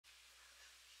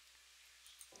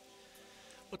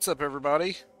What's up,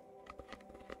 everybody?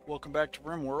 Welcome back to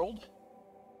Rimworld.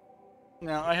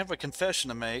 Now, I have a confession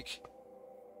to make.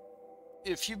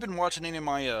 If you've been watching any of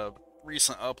my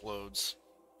recent uploads,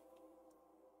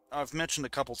 I've mentioned a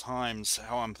couple times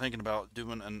how I'm thinking about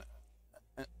doing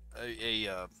a, a,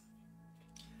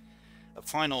 a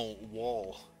final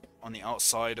wall on the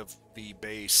outside of the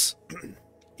base.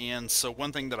 And so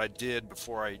one thing that I did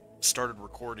before I started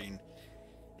recording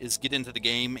is get into the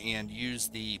game and use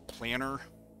the planner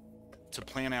to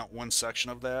plan out one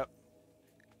section of that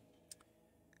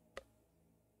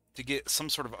to get some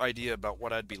sort of idea about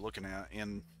what I'd be looking at,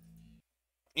 and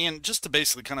just to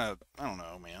basically kind of, I don't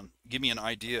know, man, give me an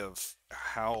idea of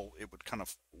how it would kind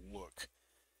of look.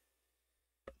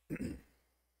 I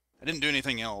didn't do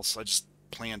anything else. I just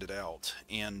planned it out,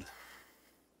 and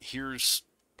here's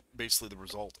basically the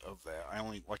result of that.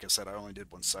 Like I said, I only did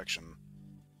one section,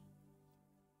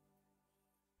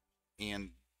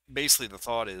 and basically the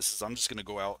thought is I'm just going to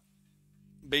go out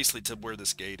basically to where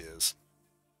this gate is,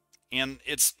 and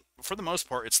it's, for the most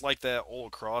part, it's like that all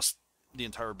across the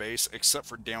entire base, except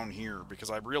for down here, because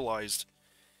I realized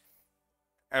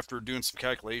after doing some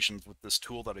calculations with this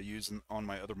tool that I use on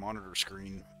my other monitor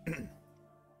screen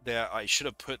that I should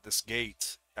have put this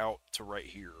gate out to right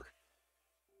here.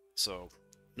 So,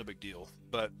 no big deal.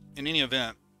 But in any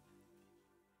event,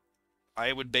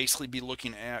 I would basically be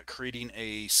looking at creating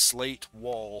a slate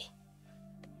wall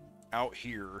out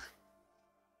here.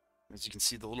 As you can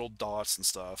see, the little dots and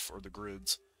stuff, or the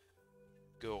grids,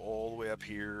 go all the way up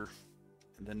here,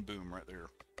 and then boom, right there.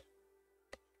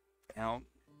 Now,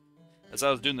 as I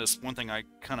was doing this, one thing I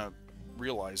kind of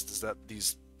realized is that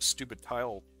these stupid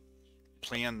tile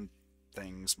plan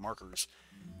things, markers,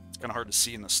 it's kind of hard to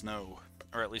see in the snow,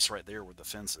 or at least right there where the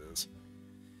fence is.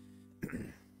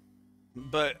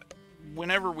 But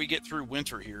whenever we get through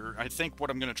winter here, I think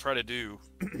what I'm going to try to do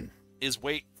is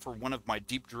wait for one of my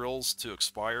deep drills to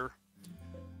expire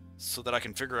so that I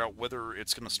can figure out whether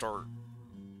it's going to start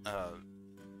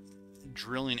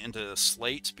drilling into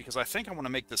slate, because I think I want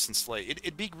to make this in slate.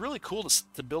 It'd be really cool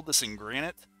to build this in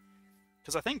granite,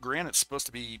 because I think granite's supposed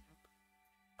to be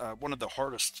one of the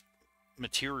hardest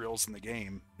materials in the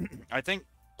game. I think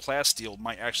plasteel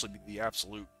might actually be the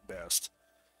absolute best.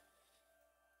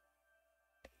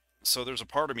 So there's a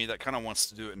part of me that kind of wants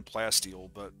to do it in plasteel,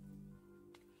 but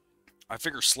I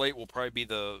figure slate will probably be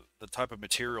the type of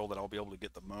material that I'll be able to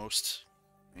get the most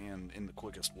and in the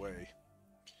quickest way.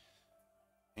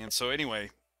 And so anyway,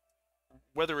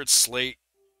 whether it's slate,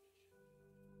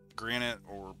 granite,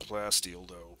 or plasteel,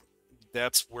 though,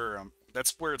 that's where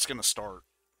it's going to start.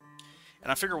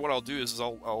 And I figure what I'll do is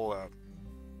I'll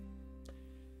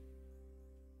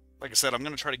like I said, I'm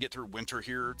going to try to get through winter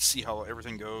here, see how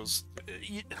everything goes.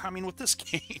 I mean, with this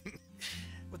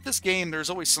game, there's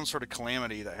always some sort of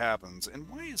calamity that happens. And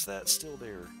why is that still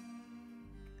there?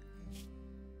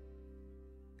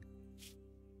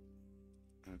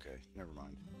 Okay, never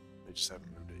mind. They just haven't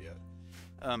moved it yet.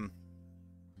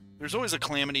 There's always a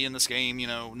calamity in this game, you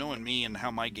know, knowing me and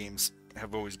how my games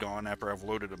have always gone after I've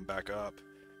loaded them back up.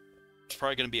 It's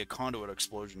probably going to be a conduit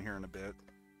explosion here in a bit.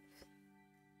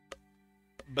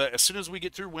 But as soon as we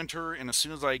get through winter, and as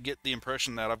soon as I get the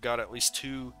impression that I've got at least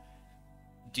 2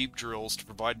 deep drills to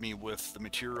provide me with the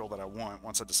material that I want,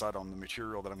 once I decide on the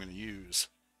material that I'm going to use,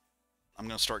 I'm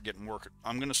going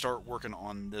to start working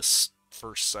on this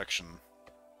first section.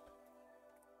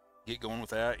 Get going with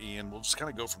that, and we'll just kind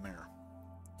of go from there.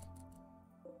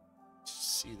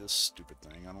 See this stupid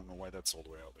thing? I don't know why that's all the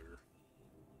way out there.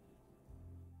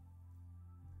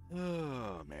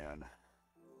 Oh, man.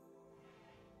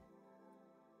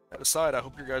 That aside, I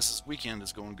hope your guys' weekend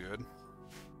is going good.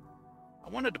 I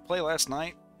wanted to play last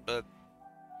night, but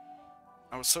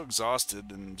I was so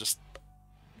exhausted and just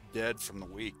dead from the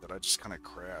week that I just kind of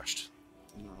crashed.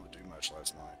 I didn't really do much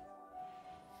last night.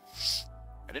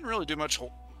 I didn't really do much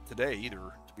today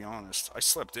either, to be honest. I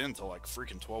slept in till like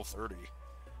freaking 12:30.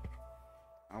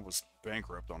 I was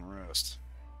bankrupt on rest.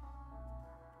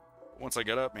 Once I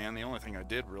got up, man, the only thing I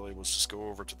did really was just go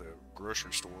over to the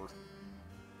grocery store,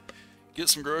 get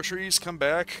some groceries, come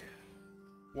back,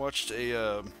 watched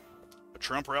a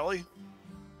Trump rally,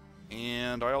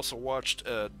 and I also watched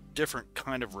a different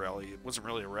kind of rally. It wasn't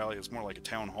really a rally, it was more like a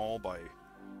town hall by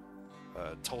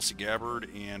Tulsi Gabbard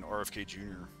and RFK Jr.,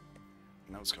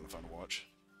 and that was kind of fun to watch.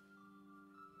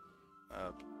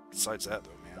 Besides that,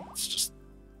 though, man, it's just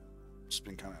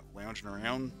been kind of lounging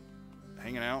around,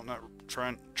 hanging out, not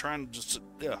trying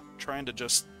to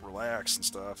just relax and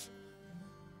stuff.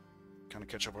 Kind of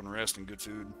catch up on rest and good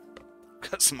food.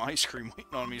 Got some ice cream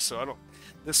waiting on me, so I don't.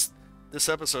 This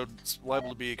episode's liable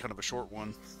to be kind of a short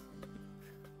one.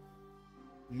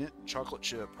 mint chocolate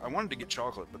chip. I wanted to get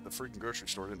chocolate, but the freaking grocery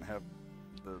store didn't have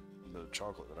the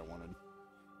chocolate that I wanted.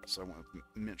 So I went with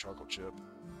mint chocolate chip.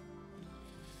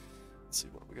 Let's see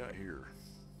what we got here.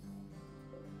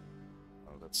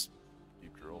 Oh, that's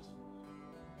deep drill.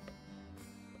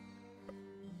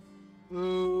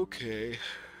 Okay.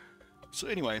 So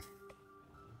anyway,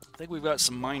 I think we've got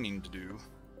some mining to do.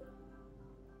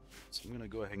 So I'm going to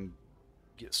go ahead and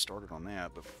get started on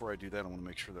that. But before I do that, I want to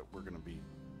make sure that we're going to be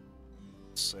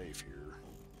safe here.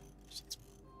 So let's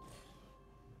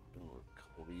do a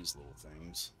couple of these little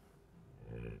things.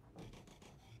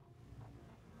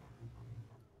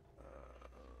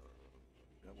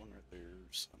 Got one right there,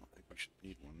 so I don't think we should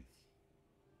need one.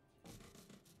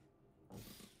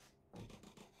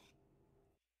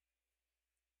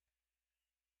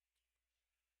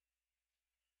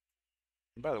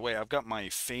 And by the way, I've got my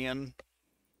fan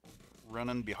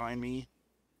running behind me,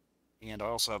 and I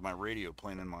also have my radio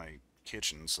playing in my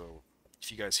kitchen, so if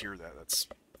you guys hear that, that's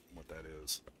what that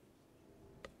is.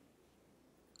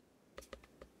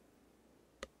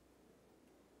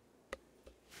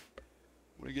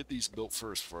 I'm going to get these built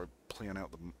first before I plan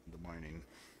out the mining.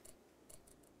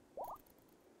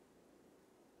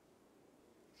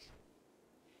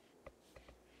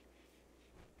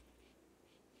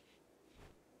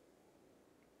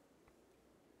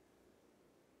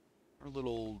 Our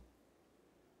little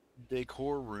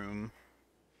decor room,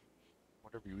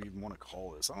 whatever you even want to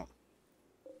call this. I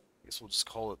guess we'll just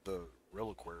call it the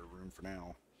reliquary room for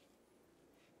now.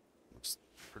 Looks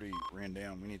pretty ran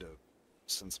down. We need to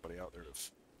send somebody out there to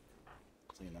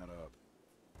clean that up.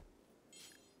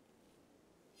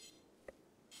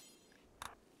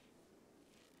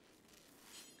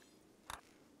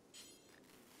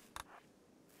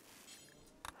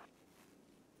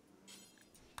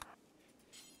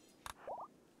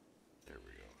 There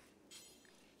we go.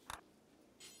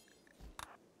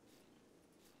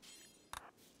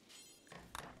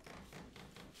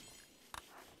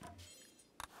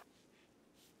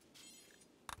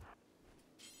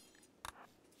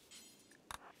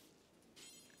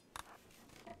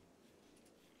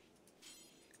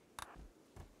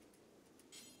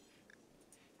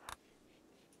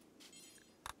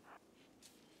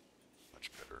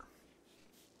 Much better.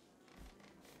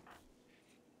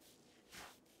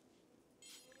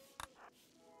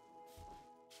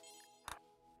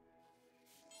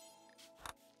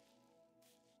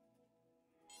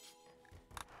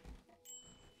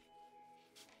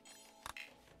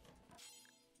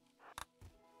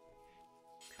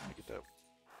 Trying to get that.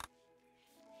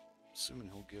 Assuming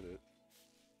he'll get it.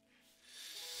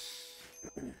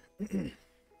 There we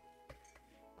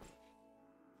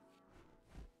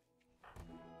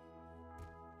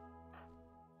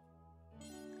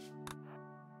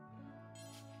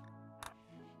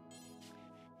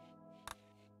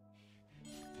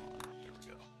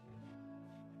go.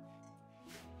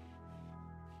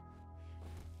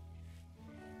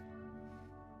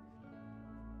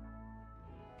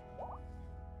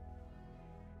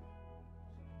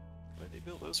 But they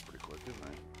built this pretty quick, didn't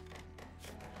they?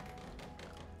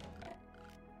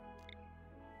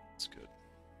 That's good.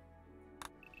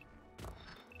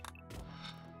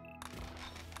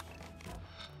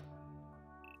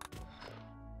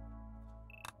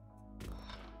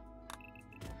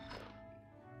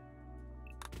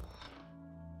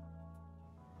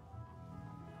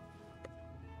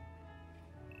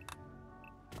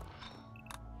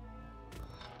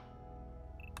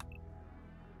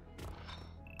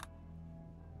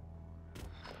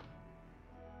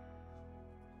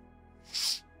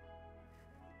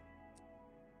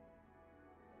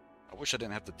 I wish I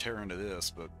didn't have to tear into this,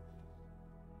 but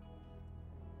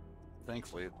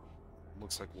thankfully it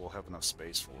looks like we'll have enough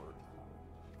space for it.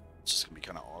 It's just gonna be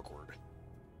kind of awkward.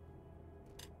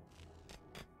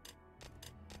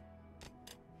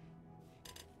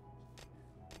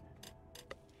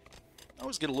 I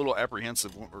always get a little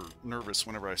apprehensive or nervous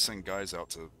whenever I send guys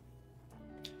out to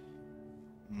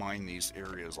mine these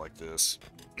areas like this.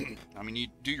 I mean, you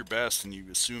do your best and you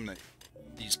assume that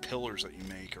these pillars that you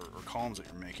make or columns that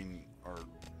you're making are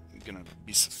gonna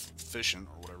be sufficient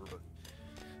or whatever, but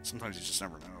sometimes you just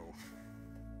never know.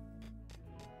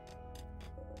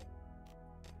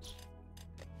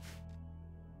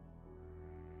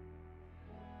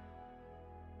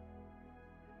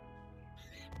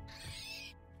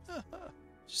 Did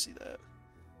you see that?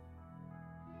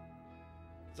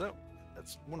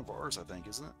 That's one of ours, I think,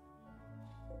 isn't it?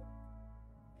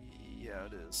 Yeah,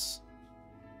 it is.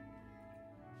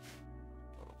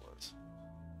 Thought it was.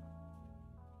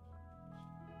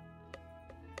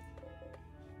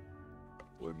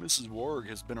 Boy, Mrs. Warg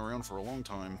has been around for a long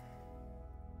time.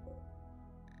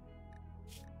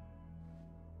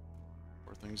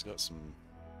 thing's got some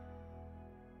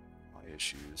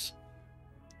issues.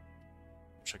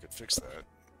 Wish I could fix that.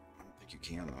 I don't think you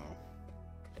can, though.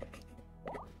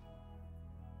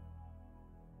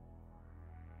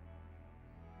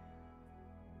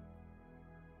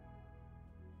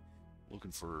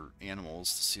 Looking for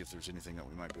animals to see if there's anything that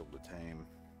we might be able to tame.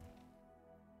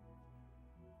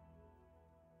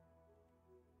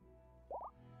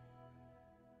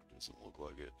 Doesn't look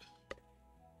like it.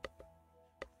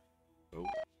 Oh.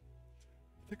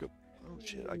 Pick up. Oh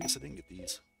shit, I guess I didn't get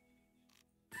these.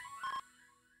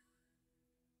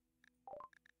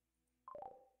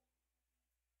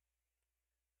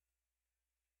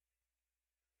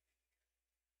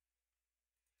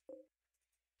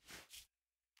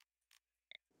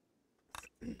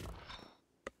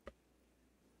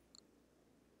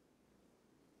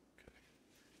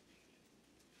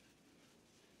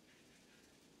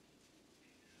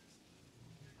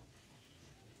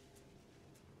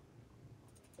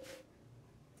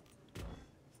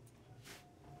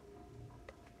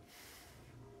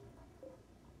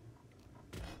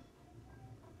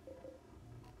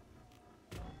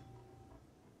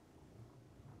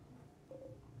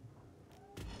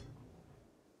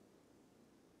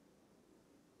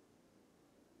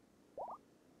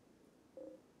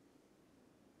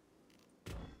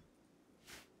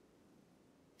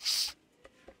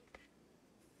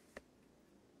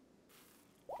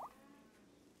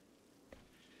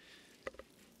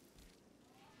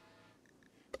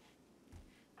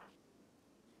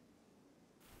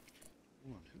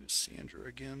 Who is Sandra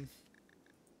again?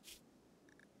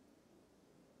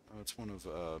 Oh, it's one of,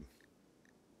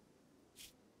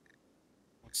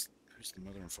 who's the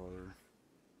mother and father?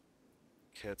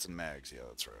 Cats and Mags, yeah,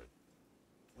 that's right.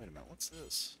 Wait a minute, what's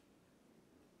this?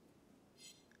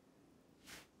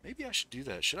 Maybe I should do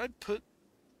that. Should I put...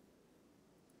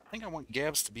 I think I want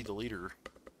Gabs to be the leader.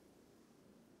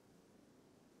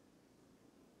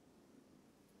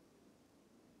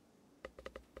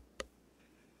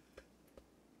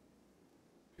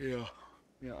 Yeah.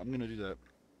 Yeah, I'm gonna do that.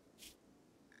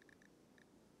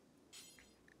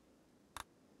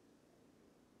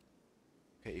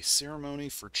 Okay, a ceremony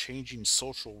for changing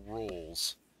social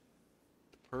roles.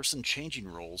 The person changing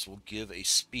roles will give a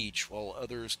speech while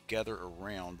others gather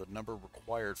around. The number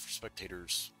required for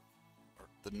spectators, or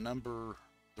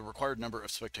the required number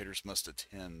of spectators must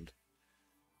attend.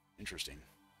 Interesting.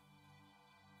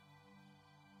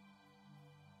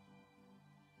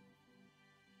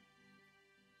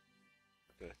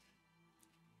 Okay.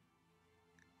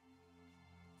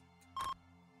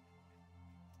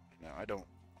 Now, I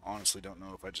honestly don't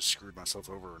know if I just screwed myself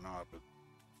over or not, but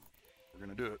we're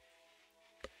gonna do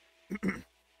it.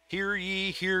 Hear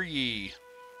ye, hear ye.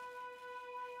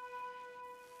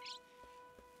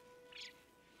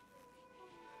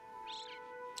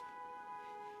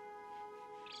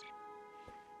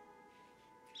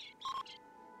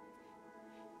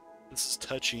 This is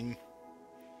touching.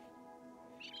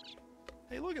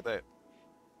 Hey, look at that.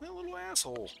 That little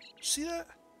asshole. See that?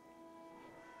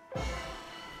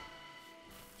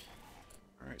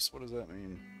 Alright, so what does that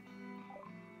mean?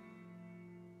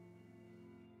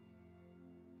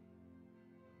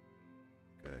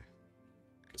 Okay.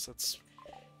 Guess that's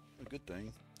a good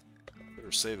thing.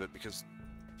 Better save it because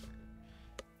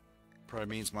it probably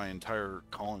means my entire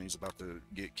colony's about to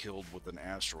get killed with an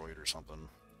asteroid or something.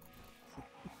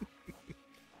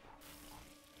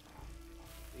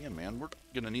 Damn, man, we're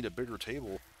gonna need a bigger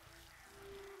table.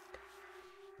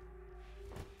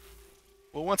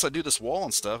 Well, once I do this wall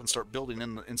and stuff and start building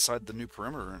inside the new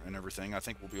perimeter and everything, I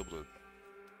think we'll be able to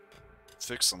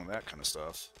fix some of that kind of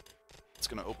stuff. It's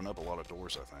gonna open up a lot of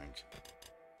doors, I think.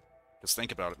 Just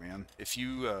think about it, man. If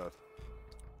you, let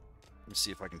me see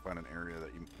if I can find an area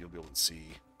that you'll be able to see.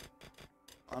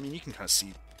 I mean, you can kind of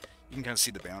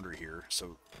see the boundary here.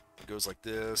 So it goes like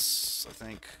this, I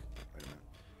think. Wait a minute.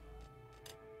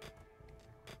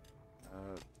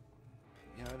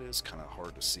 Yeah, it is kind of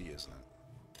hard to see, isn't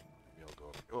it? Maybe I'll go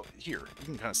up. Oh, here. You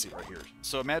can kind of see it right here.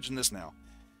 So imagine this now.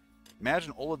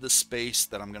 Imagine all of this space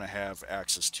that I'm going to have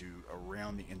access to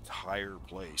around the entire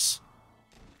place.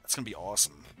 That's going to be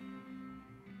awesome.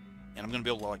 And I'm going to be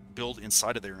able to like build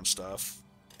inside of there and stuff.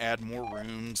 Add more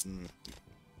rooms and,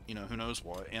 you know, who knows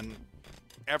what. And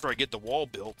after I get the wall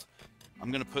built, I'm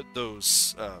going to put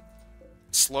those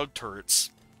slug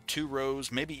turrets, 2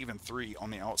 rows, maybe even 3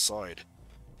 on the outside.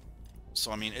 So,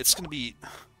 I mean, it's going to be...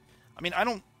 I mean, I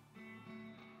don't...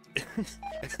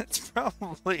 it's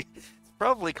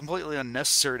probably completely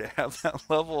unnecessary to have that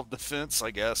level of defense,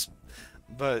 I guess.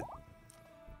 But,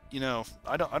 you know,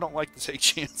 I don't like to take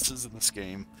chances in this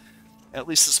game. At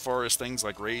least as far as things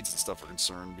like raids and stuff are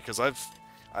concerned. Because I've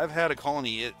I've had a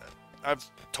colony. I've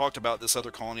talked about this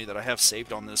other colony that I have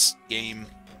saved on this game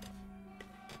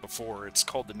before. It's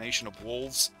called the Nation of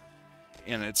Wolves,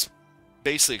 and it's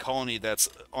basically a colony that's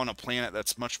on a planet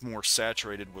that's much more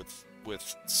saturated with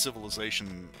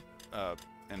civilization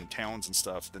and towns and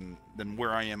stuff than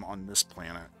where I am on this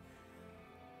planet.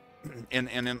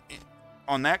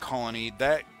 On that colony,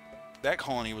 that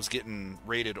colony was getting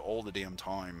raided all the damn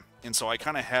time, and so I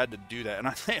kind of had to do that. And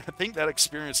I think that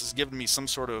experience has given me some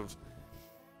sort of,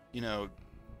 you know,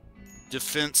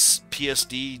 defense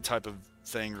PSD type of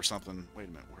thing or something. Wait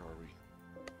a minute, where are we?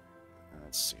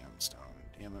 That's sandstone.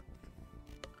 Damn it.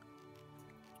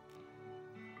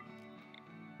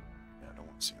 Yeah, I don't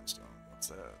want sandstone. What's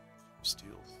that?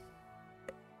 Steel.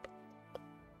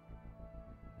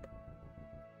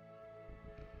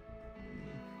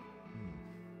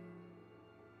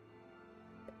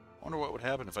 I wonder what would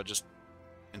happen if I just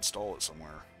install it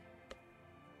somewhere.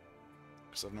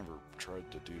 Because I've never tried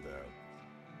to do that.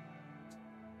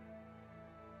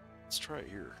 Let's try it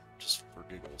here, just for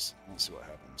giggles. Let's see what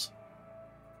happens.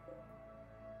 I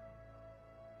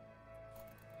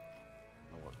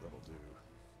don't know what that'll do.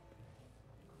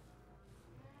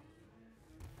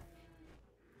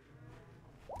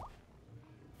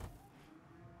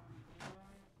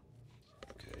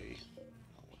 Okay,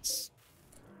 now let's...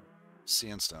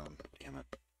 Sandstone. Damn it.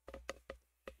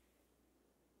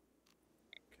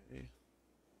 Okay.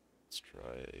 Let's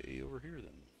try over here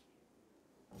then.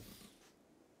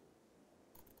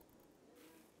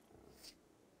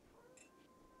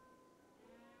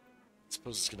 I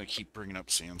suppose it's going to keep bringing up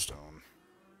sandstone.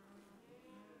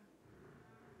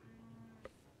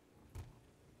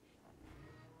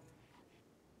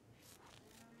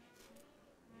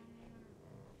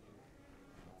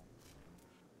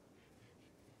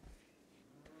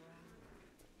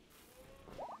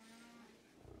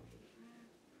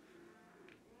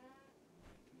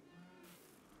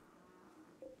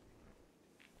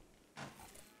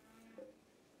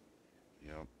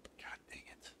 Yep. God dang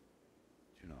it.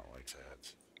 Do not like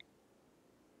that.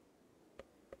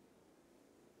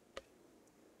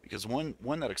 Because one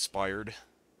that expired,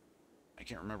 I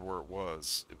can't remember where it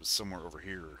was. It was somewhere over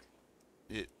here.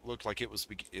 It looked like it was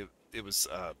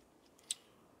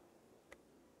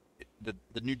the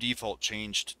new default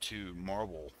changed to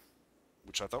marble,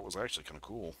 which I thought was actually kind of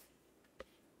cool.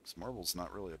 Because marble's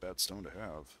not really a bad stone to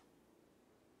have.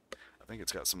 I think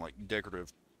it's got some like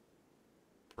decorative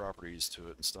properties to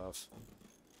it and stuff.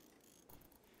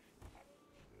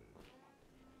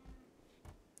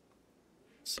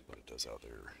 Let's see what it does out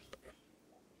there.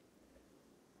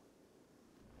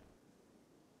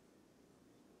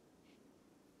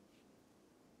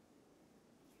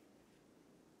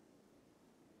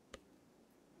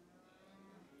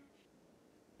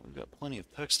 We've got plenty of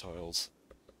textiles.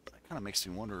 That kind of makes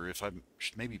me wonder if I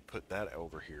should maybe put that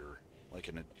over here, like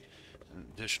an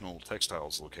additional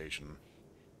textiles location.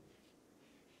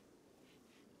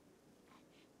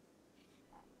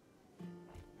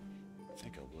 I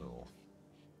think I will.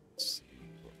 Let's see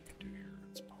what we can do here.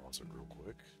 Let's pause it real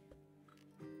quick.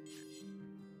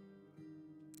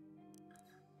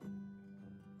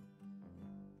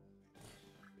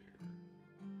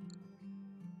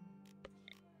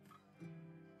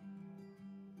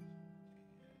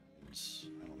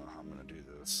 I don't know how I'm going to do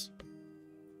this.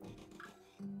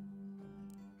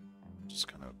 Just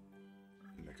kind of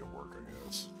make it work, I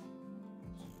guess.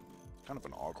 Kind of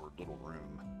an awkward little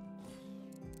room.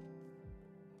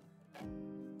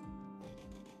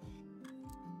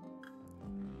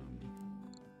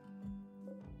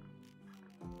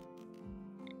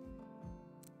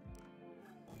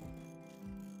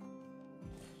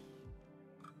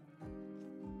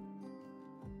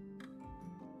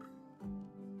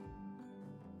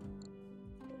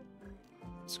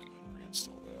 Let's go ahead and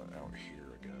reinstall that out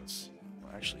here, I guess.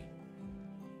 Well,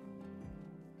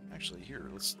 actually here,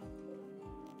 let's...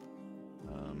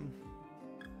 I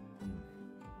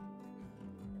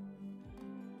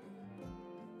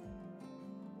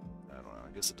don't know,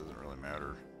 I guess it doesn't really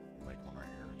matter. Make one right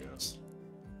here, I guess.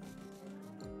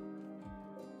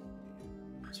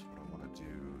 So what I want to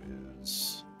do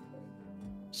is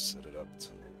set it up to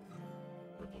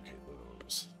replicate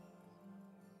those.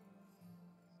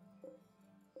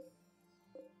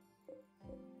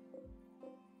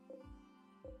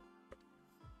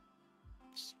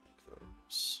 Let's make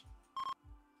those.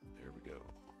 There we go.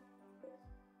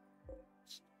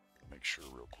 Let's make sure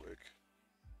real quick.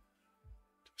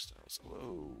 Textiles.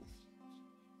 Whoa.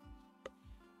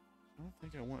 I don't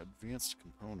think I want advanced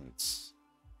components.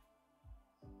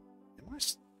 Am I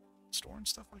storing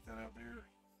stuff like that out there?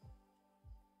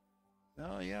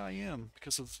 Oh, yeah, I am.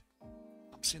 Because of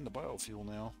I'm seeing the biofuel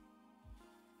now.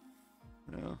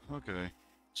 Yeah, okay.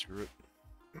 Screw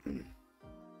it.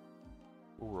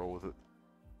 We'll roll with it.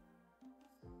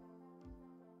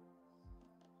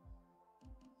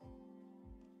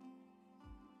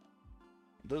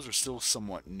 Those are still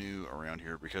somewhat new around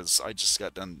here because I just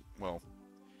got done, well,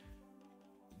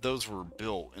 those were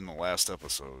built in the last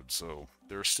episode, so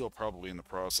they're still probably in the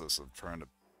process of trying to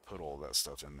put all that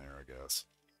stuff in there, I guess.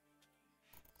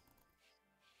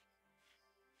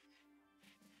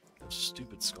 Those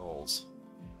stupid skulls.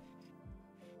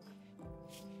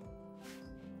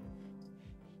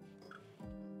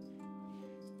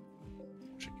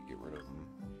 Wish I could get rid of them.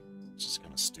 It's just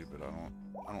kind of stupid.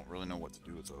 I don't really know what to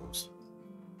do with those.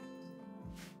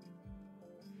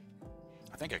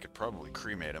 I think I could probably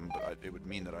cremate them, but it would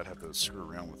mean that I'd have to screw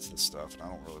around with this stuff, and I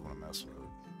don't really want to mess with it.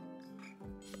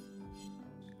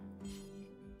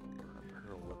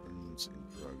 Apparel, weapons, and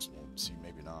drugs. Well, see,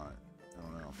 maybe not. I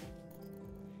don't know.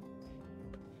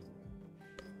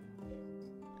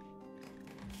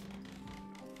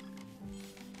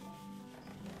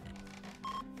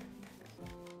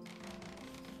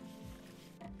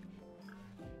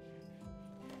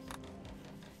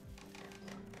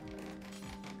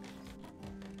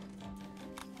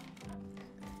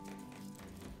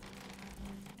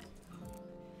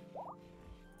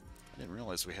 I didn't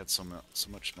realize we had so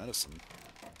much medicine.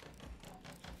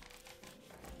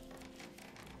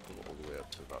 Go all the way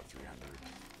up to about 300.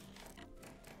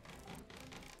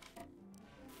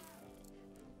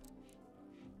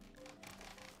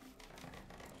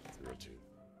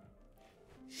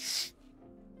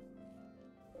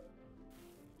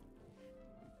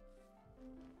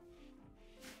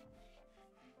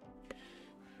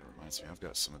 That reminds me, I've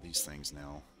got some of these things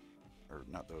now. Or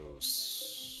not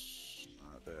those.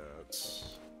 Not that.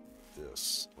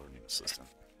 This. Learning assistant.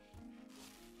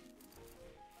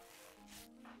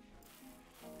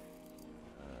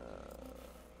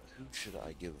 Who should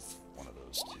I give one of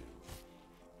those to?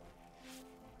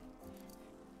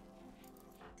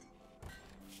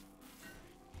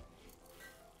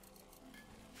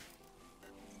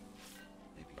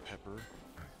 Maybe Pepper.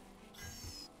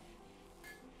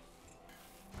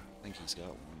 I think he's got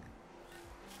one.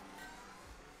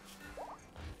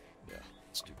 Yeah,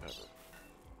 let's do Pepper.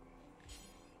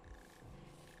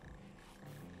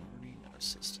 Learning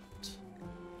assistant.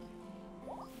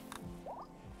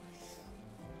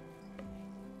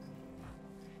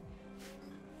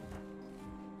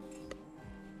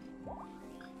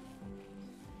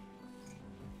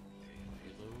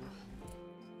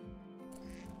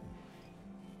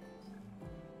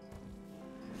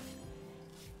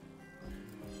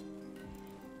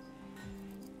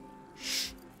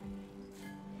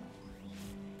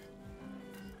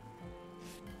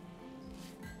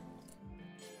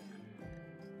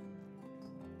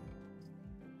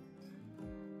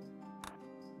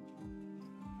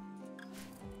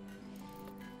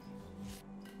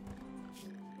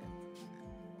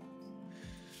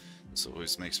 This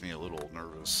always makes me a little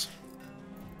nervous.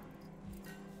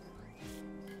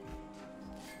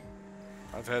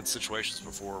 I've had situations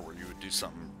before where you would do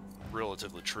something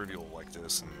relatively trivial like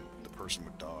this and the person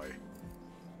would die.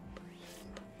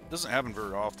 It doesn't happen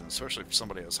very often, especially for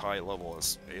somebody as high level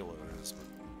as Ayla is, but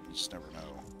you just never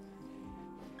know.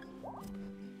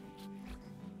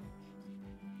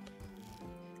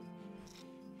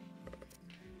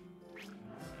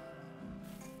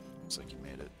 Looks like you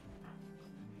made it.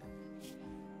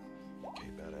 Okay,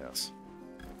 badass.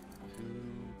 Who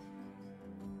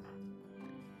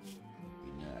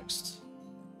be next?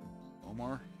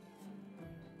 Omar?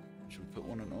 Should we put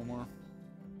one in Omar?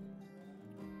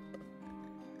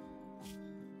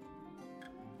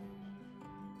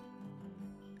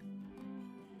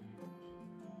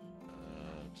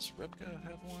 Does Rebecca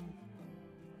have one?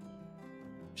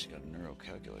 She got a neuro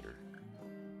calculator.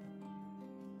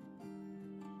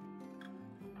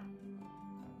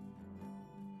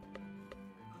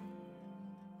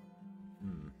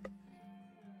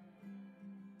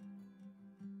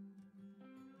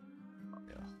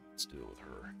 Yeah, let's do it with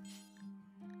her.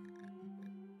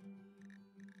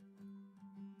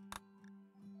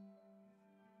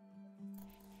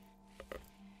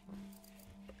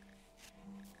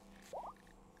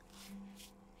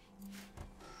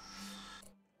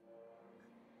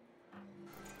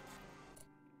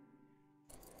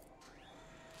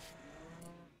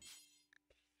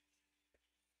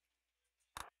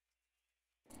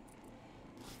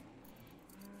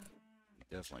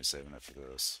 Definitely saving it for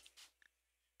this.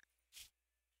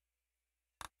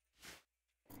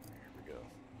 Here we go.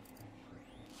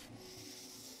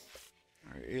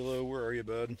 Alright, Alo, where are you,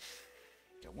 bud?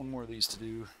 Got one more of these to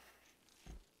do.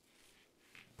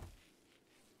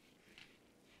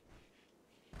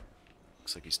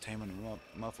 Looks like he's taming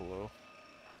a muffalo.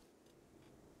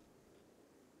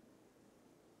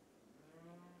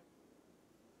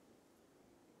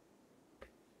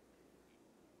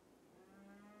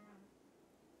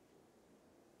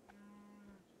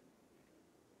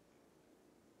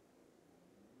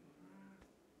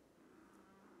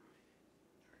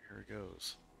 Here he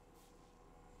goes.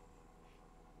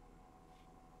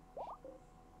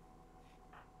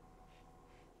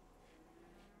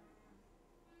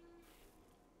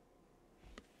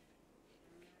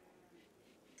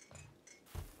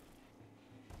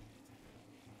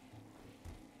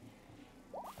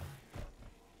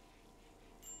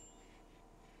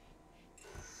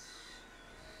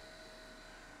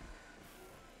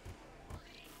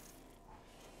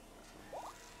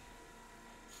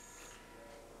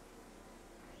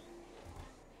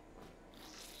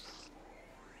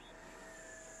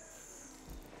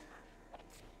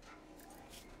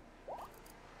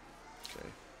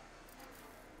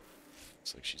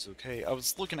 Looks like she's okay. I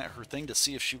was looking at her thing to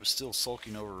see if she was still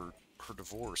sulking over her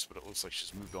divorce, but it looks like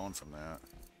she's moved on from that.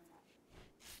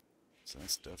 So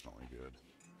that's definitely good.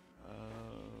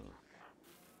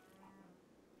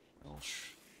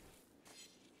 Welsh.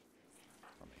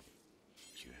 Let me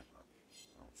cue him up.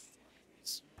 Oh, fuck.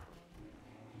 He's...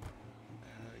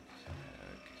 Ag.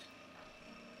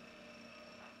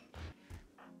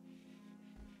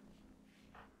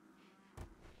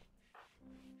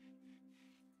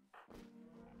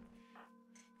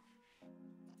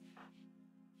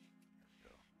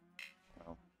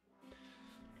 Well,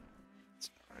 it's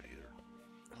not right either.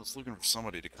 I was looking for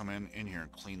somebody to come in here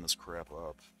and clean this crap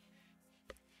up.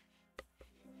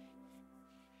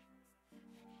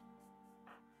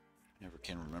 Never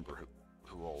can remember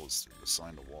who all is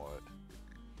assigned to what.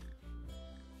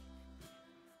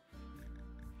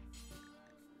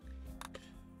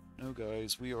 No,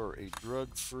 guys, we are a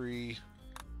drug-free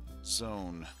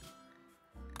zone.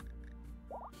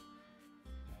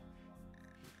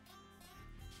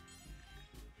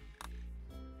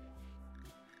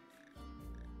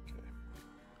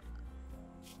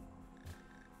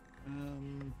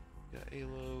 Got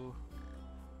Alo.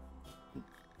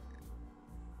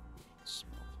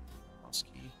 Smell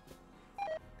musky.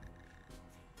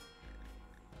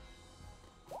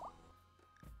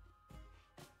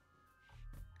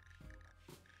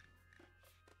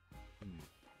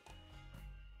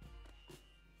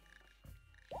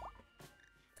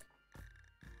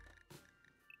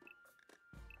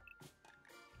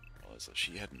 Realized that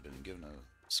she hadn't been given a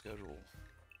schedule.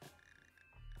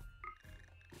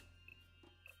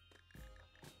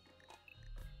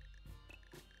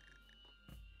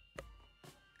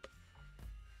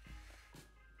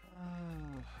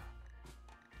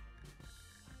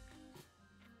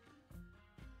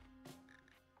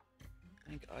 I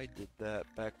think I did that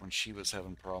back when she was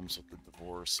having problems with the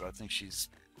divorce. So I think she's...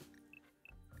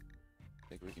 I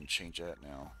think we can change that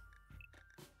now.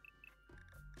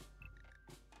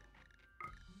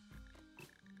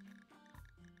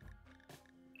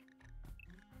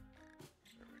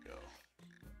 There we go.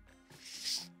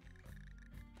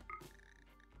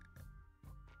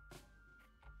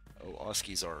 Oh,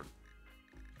 Oski's our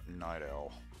night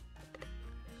owl.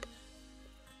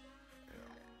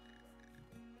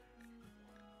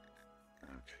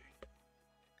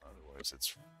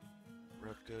 It's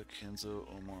Repka, Kenzo,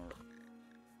 Omar.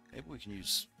 Maybe we can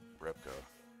use Repka.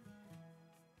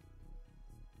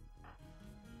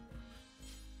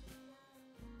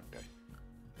 Okay.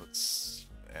 Let's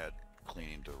add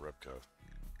cleaning to Repka.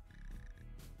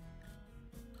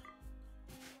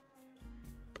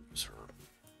 Use her.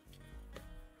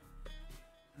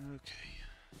 Okay.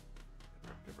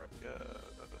 Repka.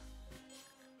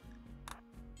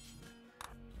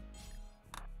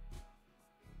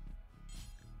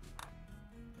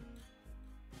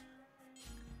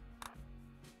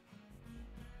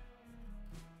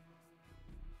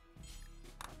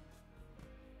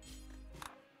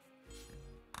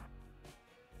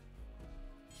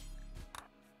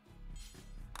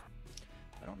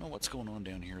 I don't know what's going on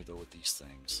down here, though, with these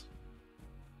things.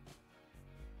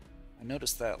 I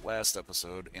noticed that last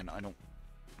episode, and I'm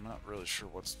not really sure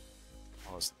what's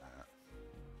causing that.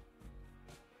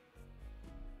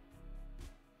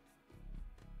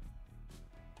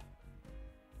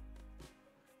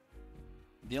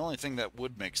 The only thing that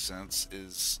would make sense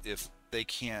is if they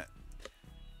can't...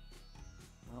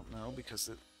 Well, no, because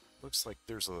it looks like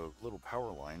there's a little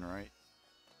power line, right?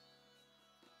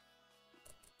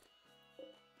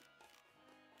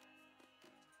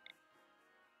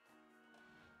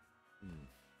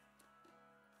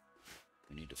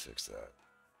 We need to fix that.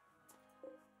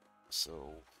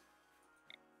 So...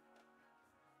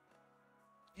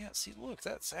 Yeah, see, look,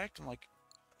 that's acting like...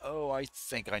 Oh, I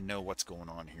think I know what's going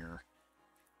on here.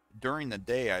 During the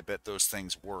day, I bet those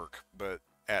things work, but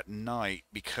at night,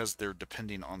 because they're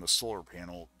depending on the solar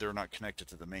panel, they're not connected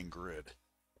to the main grid.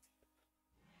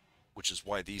 Which is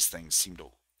why these things seem to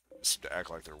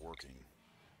act like they're working.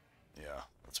 Yeah,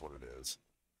 that's what it is.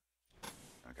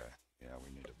 Okay, yeah, we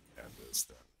need to add this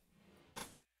then.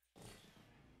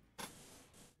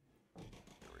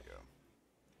 There we go.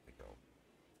 I think I'll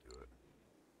do it.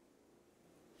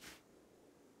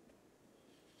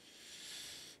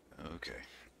 Okay.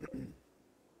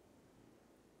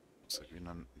 Looks like we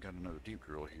got another deep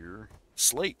drill here.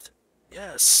 Slate!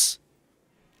 Yes!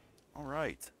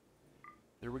 Alright.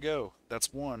 There we go.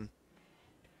 That's one.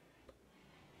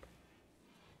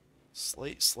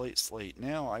 Slate, slate, slate.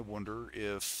 Now I wonder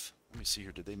if... Let me see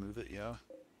here. Did they move it? Yeah.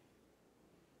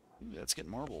 Ooh, that's getting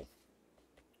marble.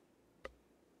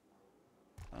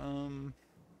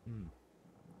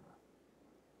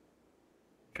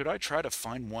 Should I try to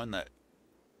find one that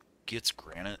gets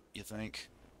granite, you think?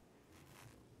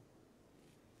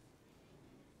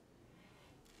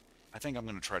 I think I'm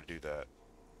going to try to do that.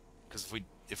 Because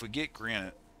if we get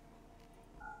granite...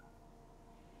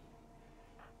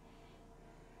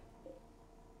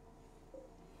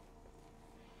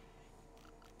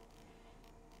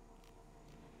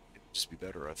 It'd just be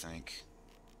better, I think.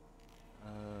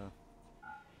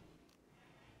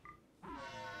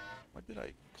 What did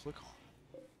I click on?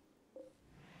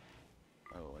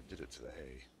 Oh, I did it to the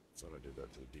hay. I thought I did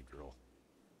that to the deep drill.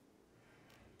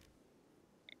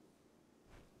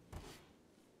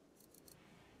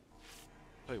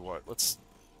 Tell you what, let's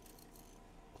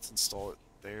install it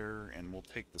there, and we'll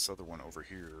take this other one over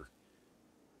here.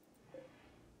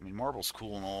 I mean, marble's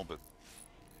cool and all, but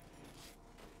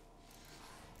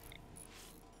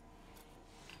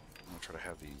I'm gonna try to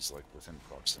have these like within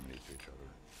proximity to each other.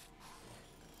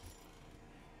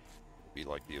 Be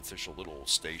like the official little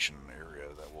station area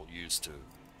that we'll use to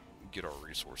get our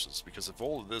resources. Because if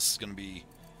all of this is gonna be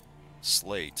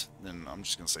slate, then I'm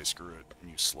just gonna say screw it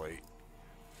and use slate.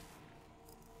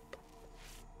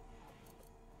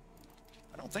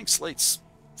 I don't think slate's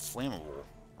flammable.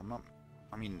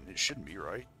 I mean, it shouldn't be,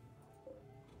 right?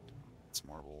 It's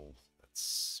marble.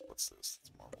 What's this?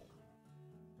 It's marble.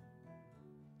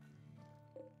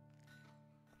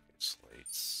 Okay,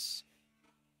 slates.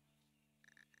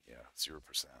 Yeah,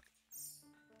 0%.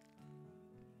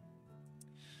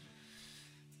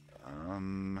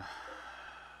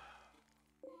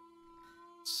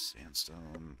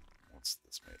 Sandstone. What's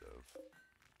this made of?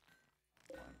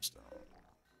 Limestone.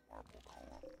 Marble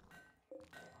column.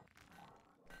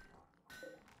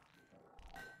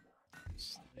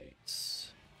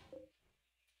 Slates.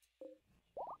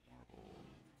 Marble.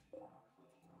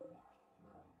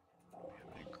 Do we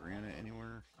have any granite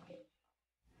anywhere?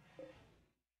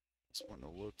 Just wanting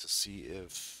to look to see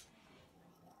if...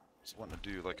 Just wanting to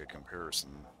do like a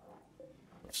comparison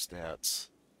of stats.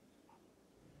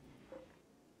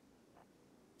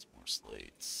 It's more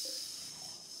slates.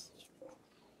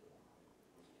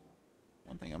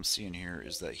 One thing I'm seeing here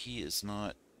is that he is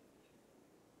not...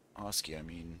 Oski, I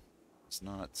mean, it's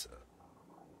not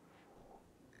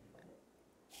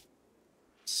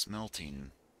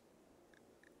smelting.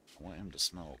 I want him to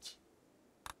smelt.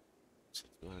 So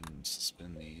let's go ahead and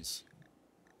suspend these.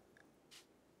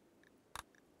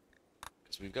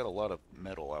 Because we've got a lot of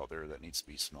metal out there that needs to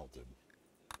be smelted.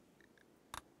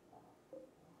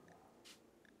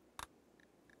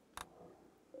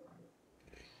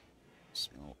 Okay.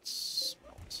 Smelt,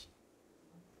 smelt.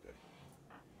 Okay.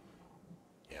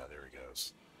 Yeah, there he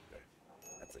goes. Okay.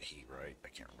 That's the heat, right? I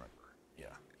can't remember.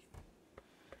 Yeah.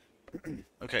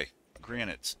 Okay,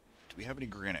 granite. Do we have any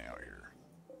granite out here?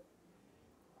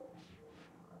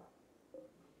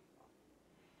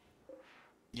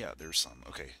 Yeah, there's some.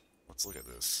 Okay, let's look at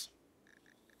this.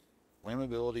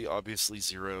 Flammability, obviously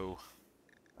 0.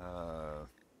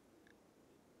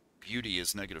 Beauty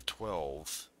is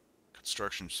 -12.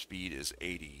 Construction speed is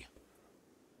 80.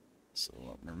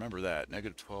 So remember that.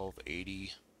 -12,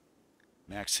 80.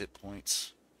 Max hit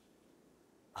points,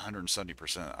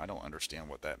 170%. I don't understand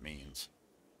what that means.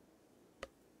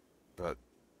 But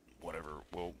whatever,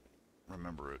 we'll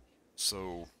remember it.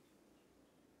 So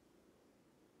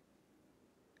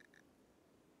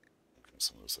look at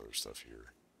some of this other stuff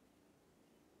here.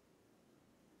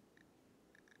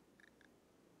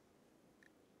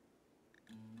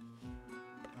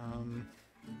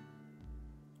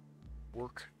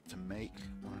 Work to make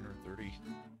 130.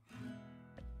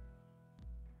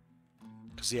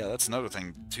 Because yeah, that's another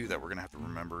thing too that we're gonna have to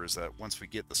remember is that once we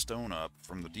get the stone up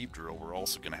from the deep drill, we're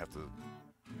also gonna have to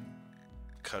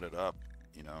cut it up,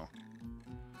 you know.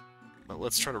 But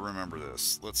let's try to remember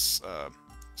this. Let's,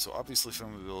 so obviously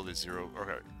flammability is 0.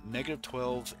 Okay, negative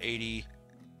 12, 80,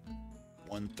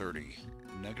 130.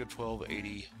 Negative 12,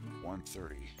 80,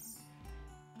 130.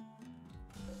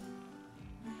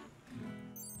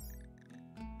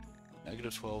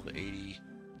 Negative 12, 80,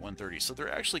 130. So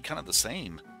they're actually kind of the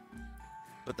same.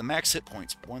 But the max hit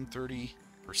points,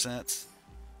 130%.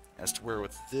 As to where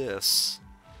with this,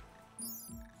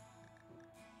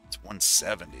 it's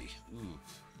 170. Ooh.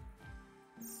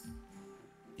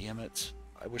 Damn it.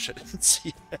 I wish I didn't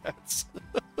see that.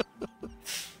 I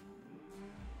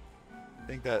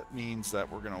think that means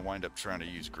that we're going to wind up trying to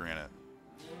use granite.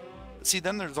 See,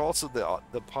 then there's also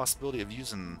the possibility of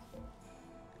using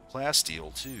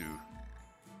plasteel, too.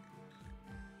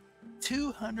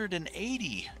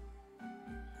 280!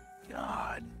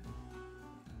 God.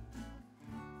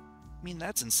 I mean,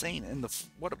 that's insane. And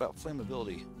what about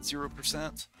flammability?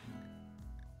 0%?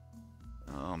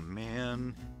 Oh,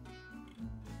 man.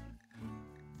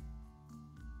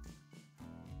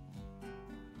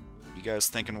 You guys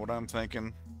thinking what I'm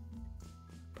thinking?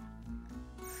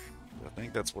 I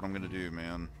think that's what I'm gonna do,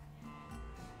 man.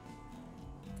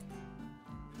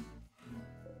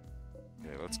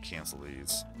 Okay, let's cancel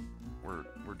these. We're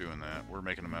doing that. We're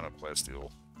making them out of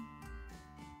plasteel.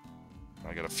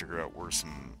 I gotta figure out where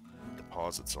some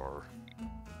deposits are.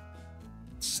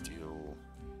 Steel,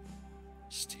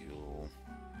 steel,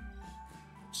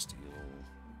 steel,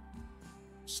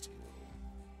 steel,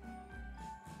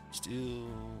 steel,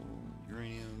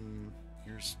 uranium.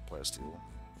 Here's plasteel.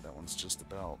 That one's just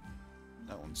about.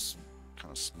 That one's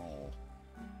kind of small.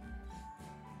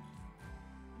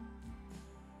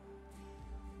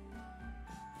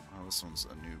 Oh, this one's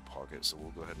a new pocket, so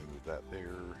we'll go ahead and move that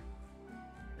there.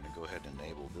 I'm gonna go ahead and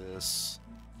enable this.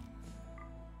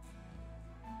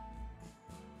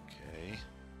 Okay.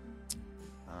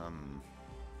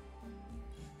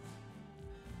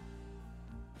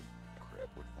 Crap,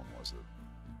 which one was it?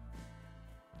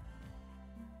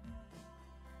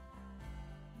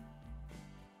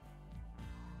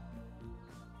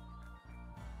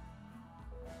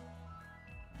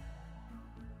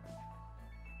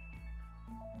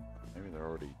 Maybe they're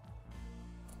already...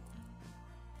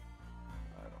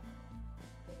 I don't know.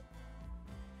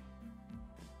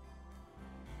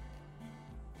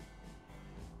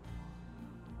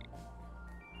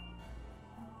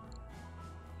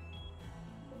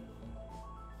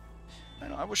 I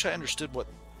know, I wish I understood what...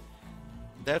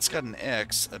 That's got an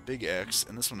X, a big X,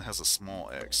 and this one has a small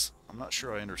X. I'm not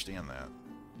sure I understand that.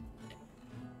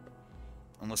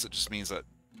 Unless it just means that...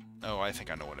 Oh, I think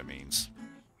I know what it means.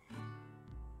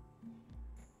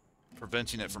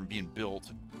 Preventing it from being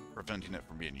built, preventing it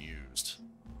from being used.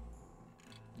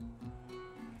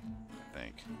 I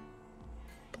think.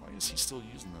 Why is he still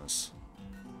using this?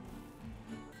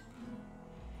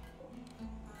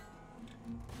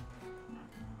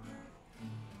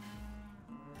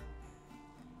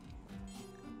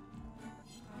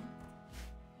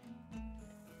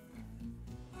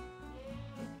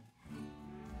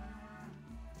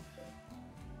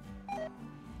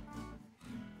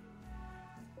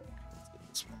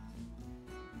 This one.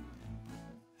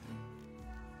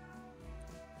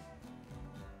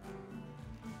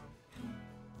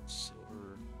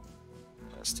 Silver,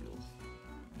 plasteel.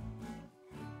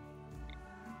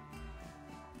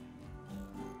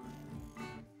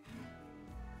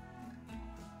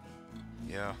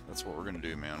 Yeah, that's what we're gonna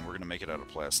do, man. We're gonna make it out of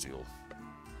plasteel.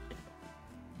 I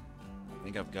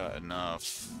think I've got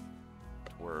enough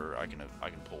where I can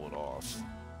pull it off.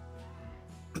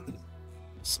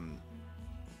 Some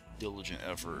diligent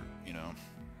effort, you know.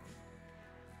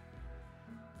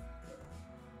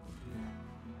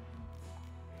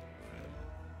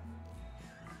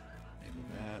 Enable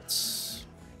that.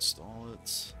 Reinstall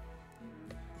it.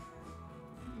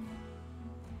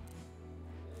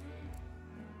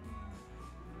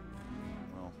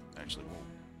 Well, actually, we'll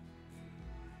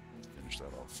finish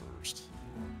that off first.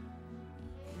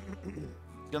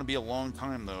 It's gonna be a long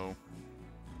time, though.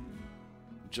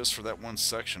 Just for that one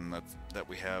section that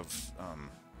we have,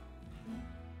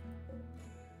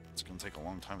 it's gonna take a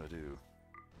long time to do.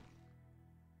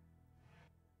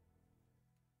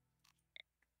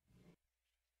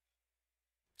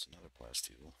 It's another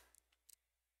plasteel.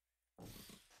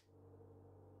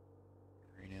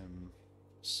 Uranium,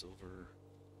 silver.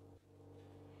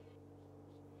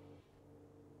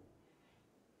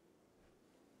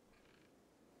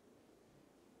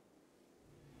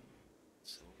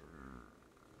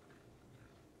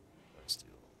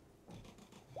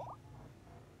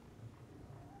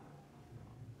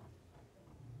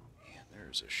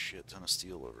 There's a shit ton of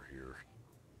steel over here.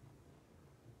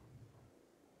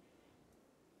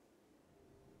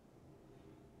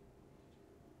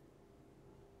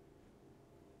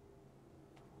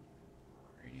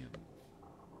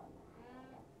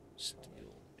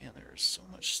 There's so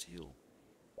much steel.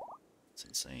 It's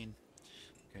insane.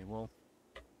 Okay, well,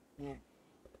 we'll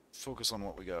focus on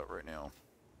what we got right now.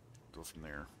 Go from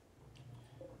there.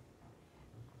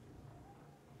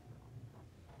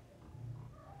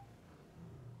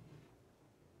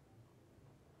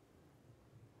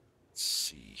 Let's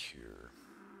see here.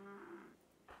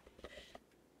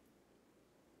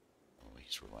 Oh,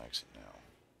 he's relaxing now.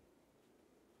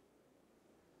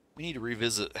 We need to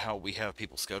revisit how we have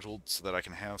people scheduled so that I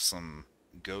can have some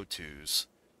go-tos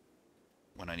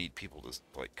when I need people to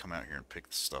like come out here and pick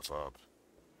stuff up.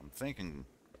 I'm thinking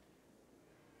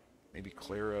maybe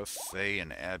Clara, Faye,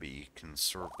 and Abby can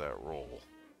serve that role.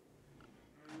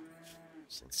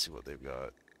 So let's see what they've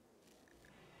got.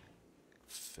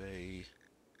 Faye,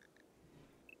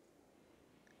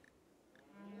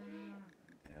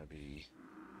 Abby.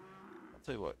 I'll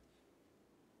tell you what.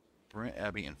 Brent,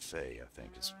 Abby, and Faye, I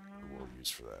think, is who we'll use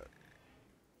for that.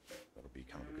 That'll be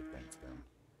kind of a good thing for them.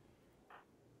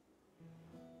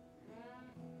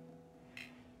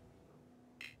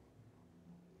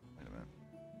 Wait a minute.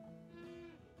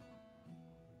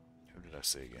 Who did I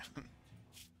say again?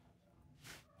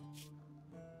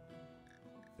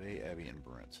 Faye, Abby, and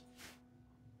Brent.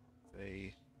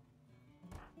 Faye.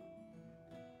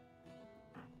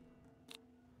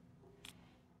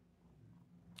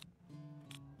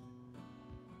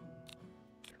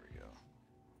 There we go.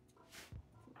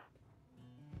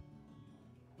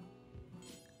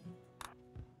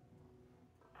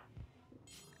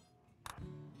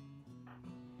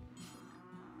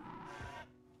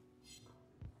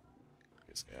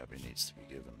 I guess Abby needs to be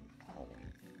given home.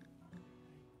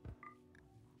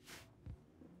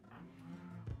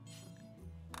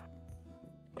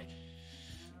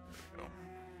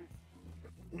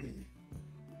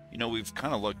 You know, we've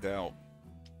kind of lucked out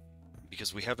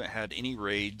because we haven't had any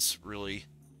raids really,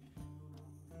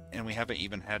 and we haven't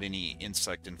even had any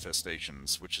insect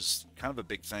infestations, which is kind of a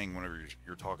big thing whenever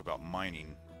you're talking about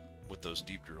mining with those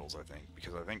deep drills. I think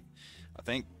because I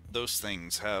think those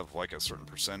things have like a certain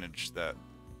percentage that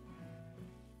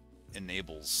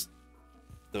enables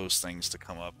those things to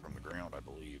come up from the ground, I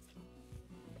believe.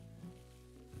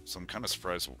 So I'm kind of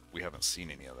surprised we haven't seen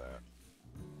any of that.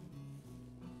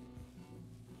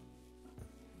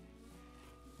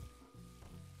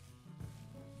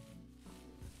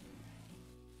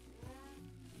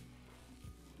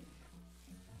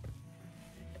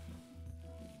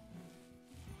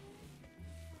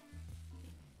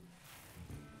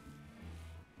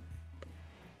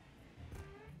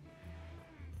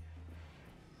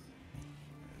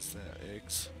 Is that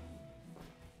eggs?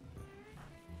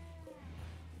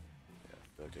 Yeah,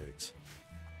 duck eggs.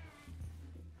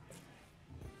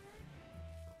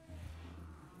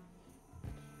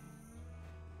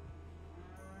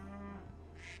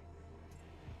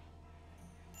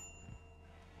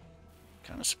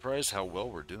 Kind of surprised how well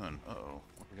we're doing. Uh-oh,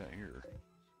 what we got here?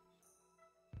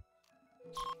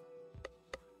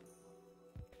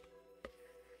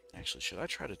 Actually, should I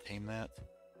try to tame that?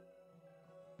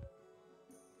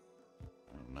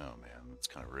 I don't know, man. It's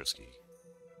kind of risky.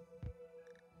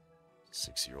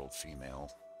 6-year-old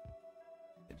female.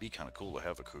 It'd be kind of cool to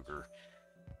have a cougar.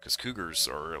 Because cougars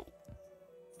are,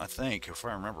 I think, if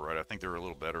I remember right, I think they're a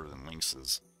little better than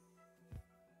lynxes.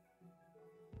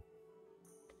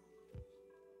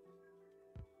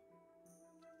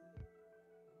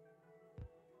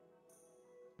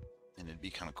 And it'd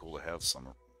be kind of cool to have some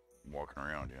walking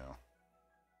around, you know.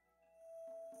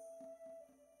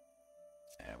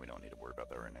 Yeah, we don't need to worry about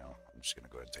that right now. I'm just going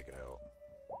to go ahead and take it out.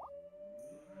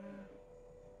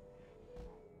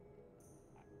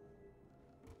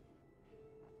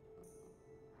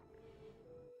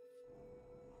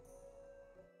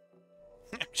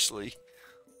 Actually,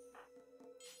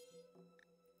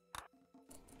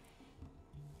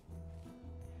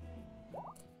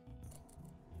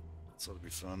 this ought to be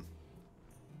fun.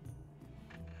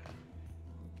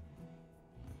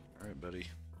 Alright, buddy.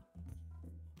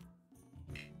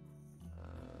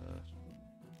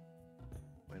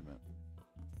 Wait a minute.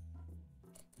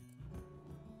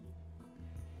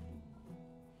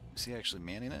 Is he actually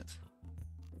manning it?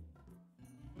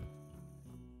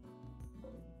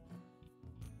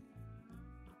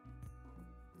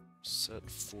 Set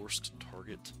forced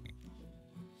target.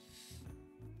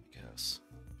 I guess.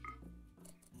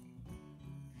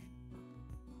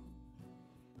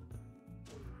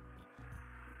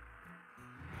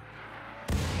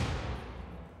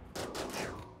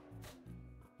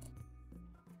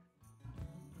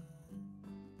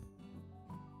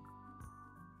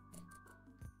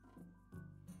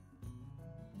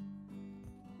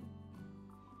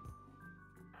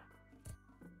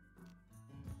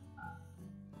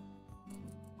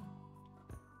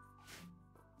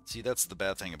 See, that's the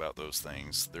bad thing about those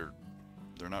things. They're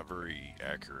not very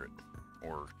accurate.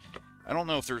 Or I don't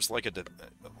know if there's like a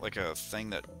thing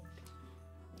that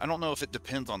I don't know if it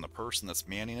depends on the person that's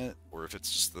manning it or if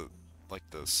it's just the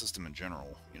system in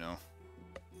general, you know.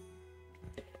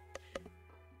 God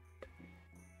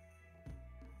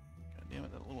damn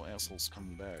it, that little asshole's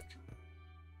coming back.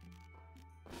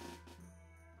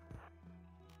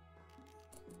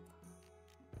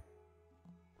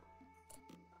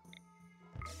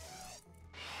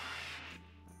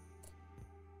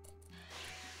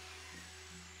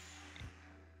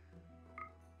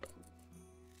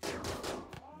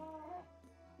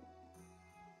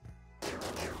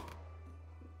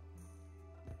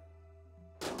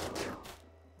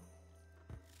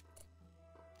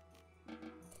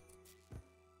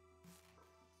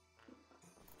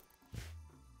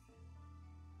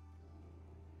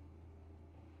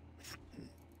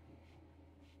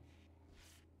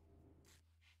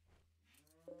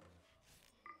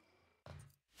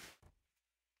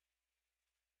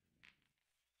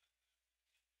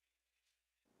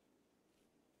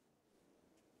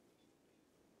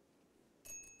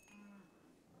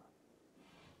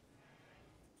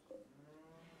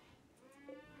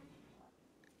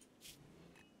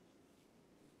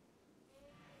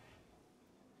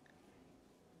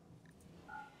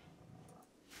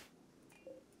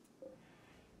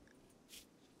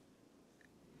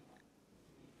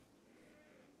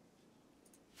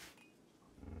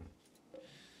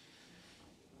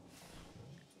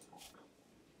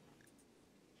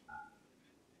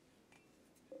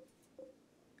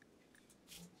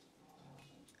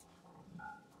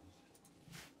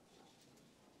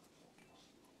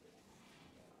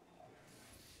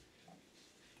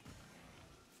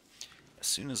 As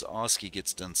soon as Oski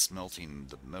gets done smelting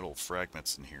the metal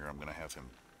fragments in here, I'm going to have him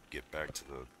get back to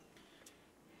the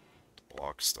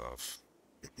block stuff.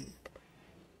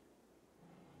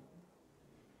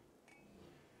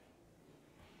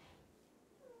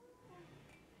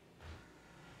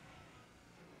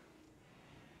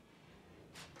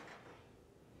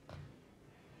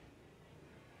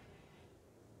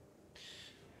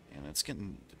 And it's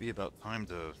getting to be about time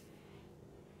to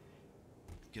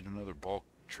get another bulk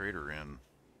trader in.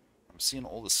 I'm seeing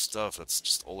all this stuff that's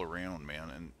just all around, man,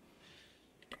 and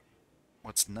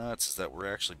what's nuts is that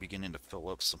we're actually beginning to fill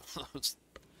up some of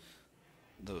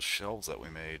those shelves that we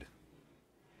made.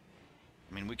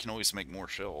 I mean, we can always make more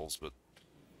shelves, but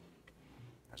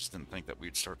I just didn't think that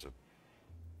we'd start to...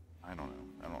 I don't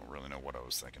know. I don't really know what I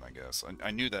was thinking, I guess.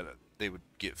 I knew that they would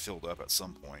get filled up at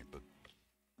some point, but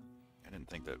I didn't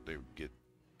think that they would get...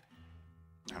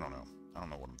 I don't know. I don't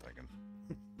know what I'm thinking.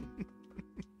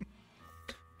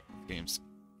 Game's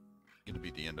gonna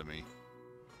be the end of me.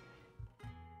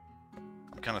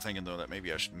 I'm kind of thinking, though, that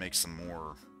maybe I should make some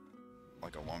more,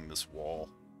 like, along this wall.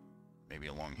 Maybe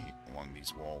along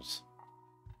these walls.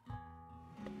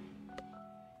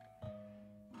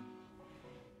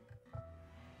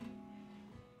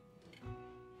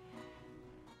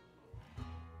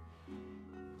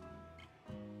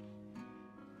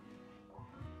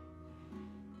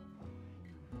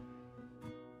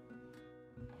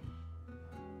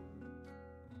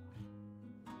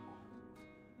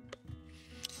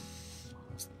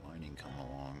 How's the mining coming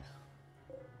along?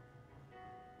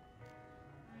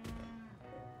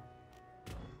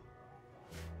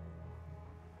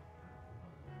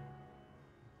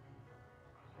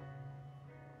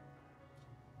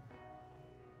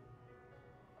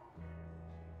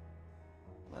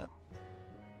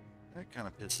 That kind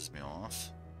of pisses me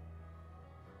off.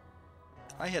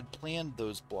 I had planned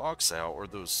those blocks out, or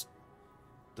those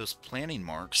planning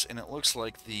marks, and it looks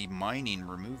like the mining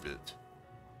removed it.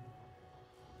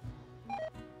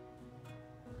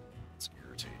 It's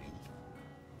irritating.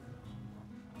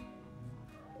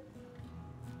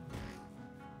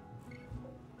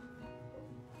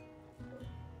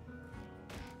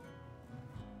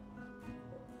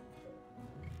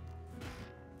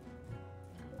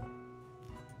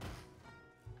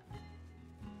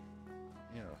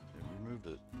 Yeah, it removed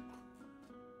it.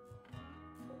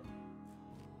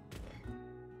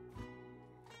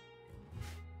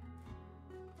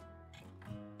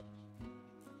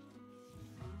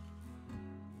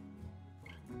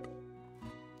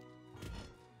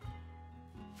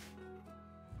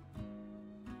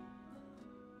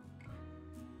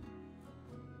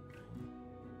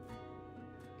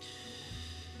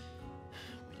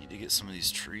 We need to get some of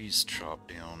these trees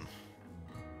chopped down.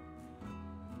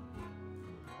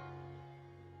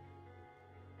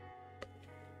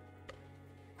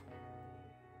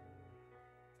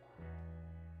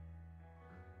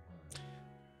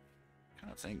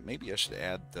 think maybe I should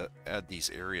add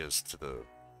these areas to the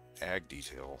ag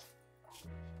detail.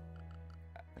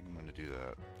 I think I'm going to do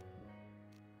that.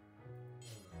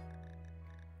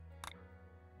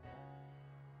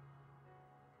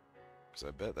 Because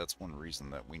I bet that's one reason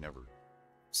that we never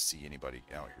see anybody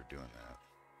out here doing that.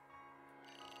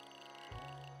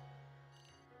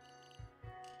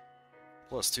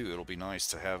 Plus, too, it'll be nice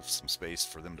to have some space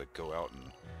for them to go out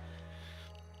and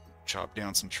chop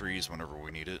down some trees whenever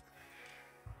we need it.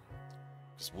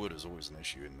 Because wood is always an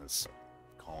issue in this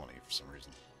colony for some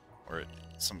reason. Or it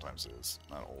sometimes is.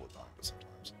 Not all the time, but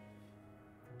sometimes.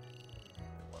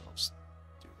 Well, I'll just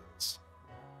do this.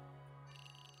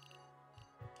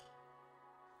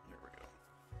 There we go.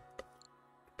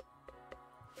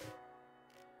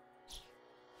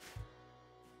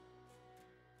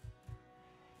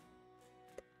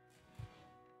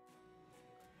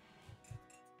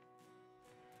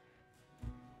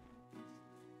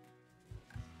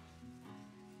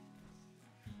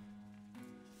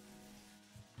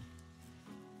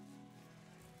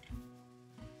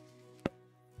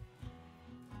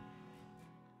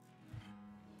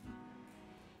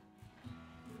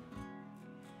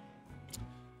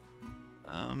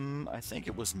 I think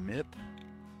it was Mip.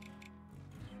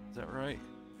 Is that right?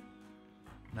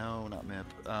 No, not Mip.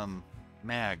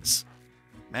 Mags.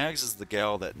 Mags is the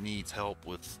gal that needs help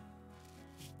with,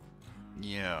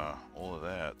 yeah, all of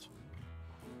that.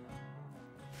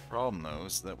 Problem, though,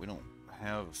 is that we don't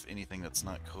have anything that's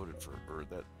not coded for her,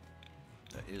 that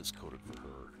is coded for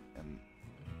her, and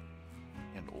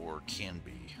or can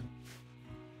be.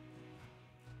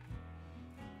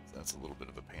 That's a little bit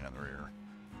of a pain in the rear.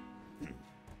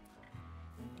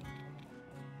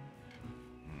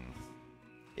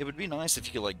 It would be nice if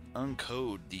you could, like,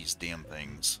 uncode these damn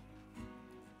things.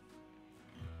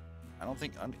 I don't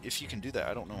think... if you can do that,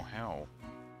 I don't know how.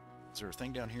 Is there a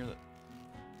thing down here that...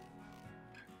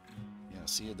 Yeah,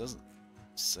 see, it doesn't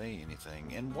say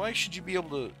anything. And why should you be able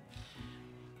to...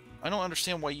 I don't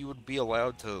understand why you would be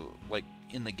allowed to, like,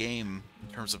 in the game,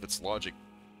 in terms of its logic,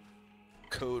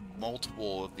 code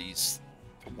multiple of these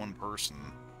to one person.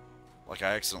 Like,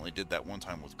 I accidentally did that one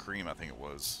time with Cream, I think it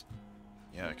was.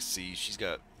 Yeah, see, she's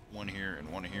got one here and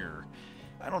one here.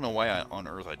 I don't know why on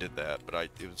Earth I did that, but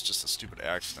it was just a stupid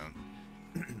accident.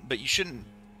 But you shouldn't,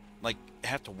 like,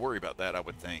 have to worry about that, I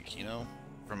would think, you know?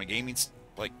 From a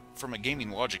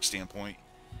gaming logic standpoint,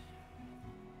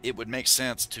 it would make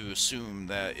sense to assume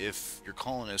that if your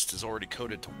colonist is already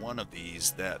coded to one of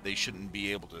these, that they shouldn't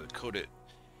be able to code it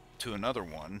to another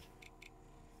one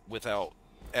without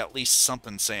at least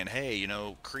something saying, hey, you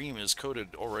know, Cream is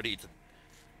coded already to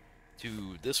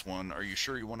this one. Are you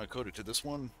sure you want to code it to this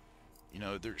one? You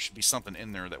know, there should be something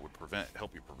in there that would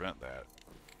help you prevent that.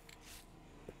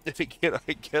 Again,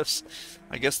 I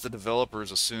guess the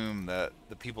developers assume that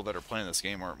the people that are playing this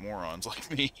game aren't morons like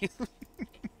me.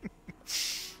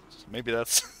 Maybe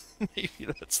that's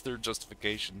their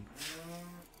justification.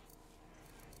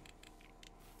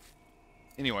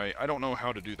 Anyway, I don't know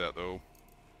how to do that though.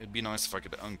 It'd be nice if I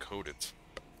could uncode it.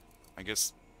 I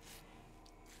guess.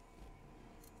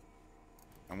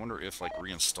 I wonder if, like,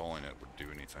 reinstalling it would do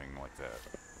anything like that.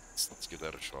 Let's give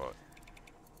that a shot.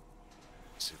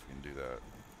 See if we can do that.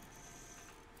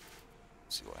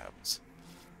 See what happens.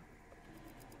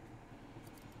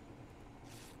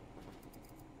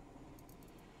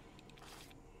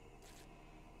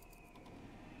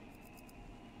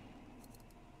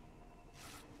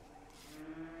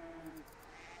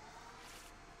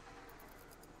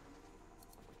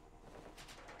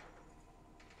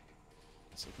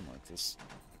 It's looking like this.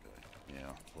 Okay.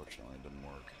 Yeah, unfortunately it didn't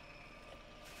work.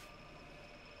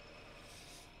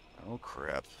 Oh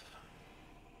crap.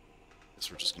 Guess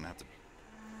we're just gonna have to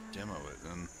demo it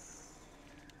then.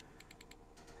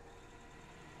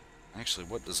 Actually,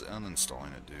 what does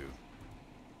uninstalling it do?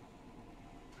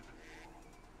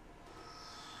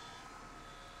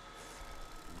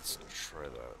 Let's try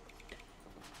that.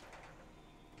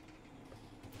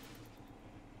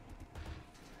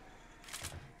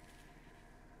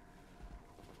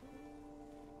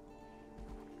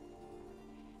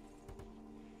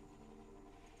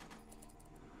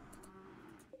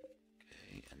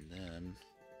 Okay, and then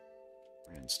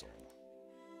reinstall.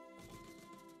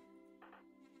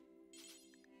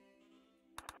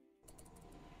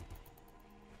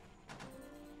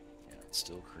 Yeah, it's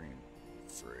still Cream.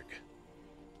 Frig.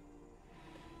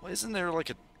 Well, isn't there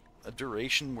like a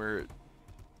duration where it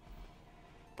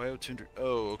biotuned?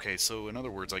 Oh, okay. So in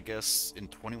other words, I guess in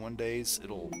 21 days it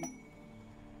will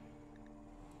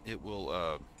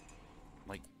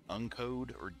like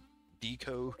uncode or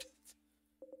decode.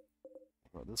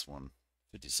 What about this one?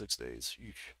 56 days.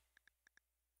 Eesh.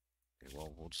 Okay,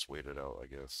 well, we'll just wait it out, I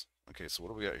guess. Okay, so what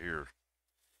do we got here?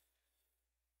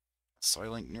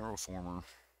 Psylink neuroformer.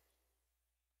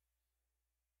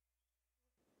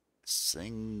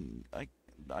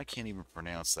 I can't even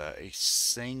pronounce that. A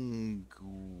something.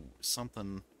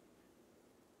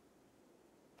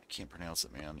 I can't pronounce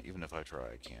it, man. Even if I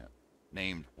try, I can't.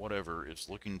 Named whatever is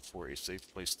looking for a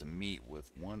safe place to meet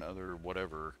with one other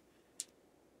whatever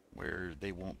where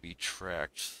they won't be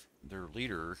tracked. Their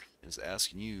leader is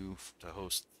asking you to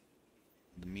host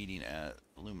the meeting at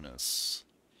Luminous.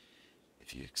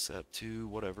 If you accept to,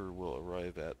 whatever will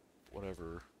arrive at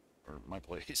whatever, or my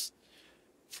place.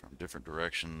 From different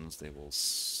directions, they will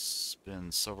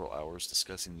spend several hours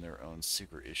discussing their own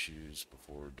secret issues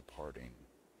before departing.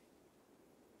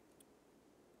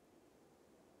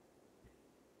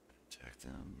 Attack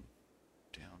them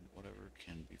down, whatever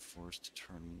can be forced to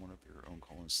turn one of your own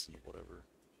colonists into whatever.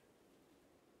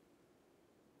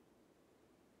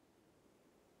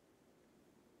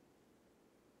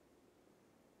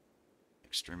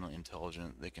 Extremely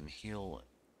intelligent, they can heal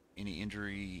any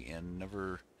injury and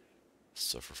never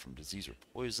suffer from disease or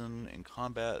poison. In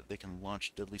combat, they can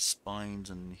launch deadly spines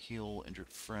and heal injured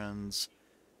friends.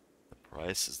 The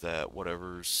price is that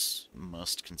whatever's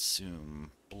must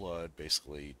consume blood,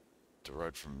 basically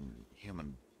derived from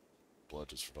human blood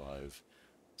to survive.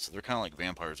 So they're kind of like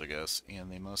vampires, I guess,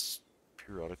 and they must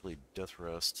periodically death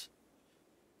rest.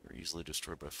 They're easily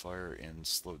destroyed by fire and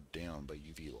slowed down by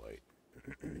UV light.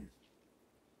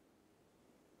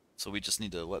 So we just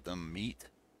need to let them meet,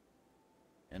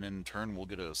 and in turn we'll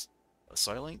get a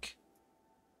psylink.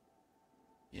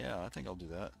 Yeah, I think I'll do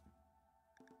that.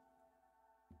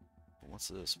 What's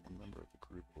this? One member of the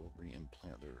group will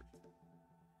re-implant their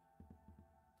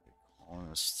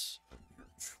colonists of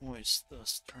your choice,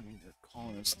 thus turning the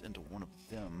colonist into one of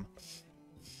them.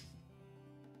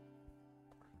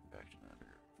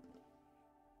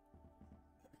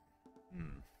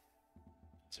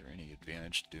 Is there any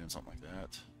advantage to doing something like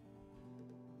that?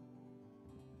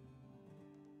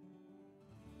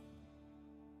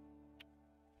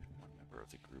 One member of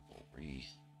the group will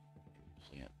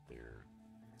re-implant their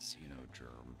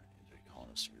xenogerm into a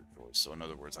colonist of your choice. So in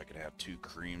other words, I could have 2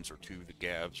 creams or 2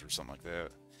 gabs or something like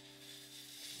that.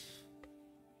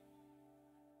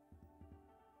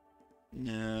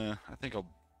 Nah, I think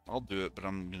I'll do it, but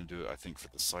I'm gonna do it, I think, for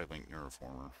the psylink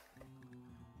neuroformer.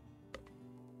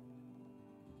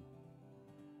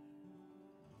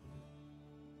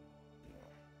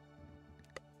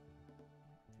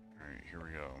 Alright, here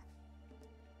we go.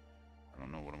 I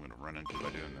don't know what I'm gonna run into by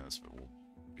doing this, but we'll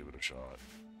give it a shot.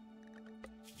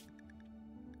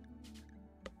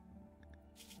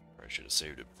 I should have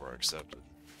saved it before I accepted.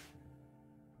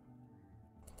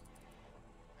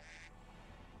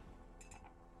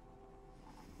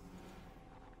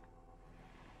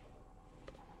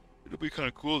 It'll be kind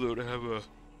of cool though to have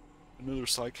another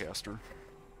pyscaster.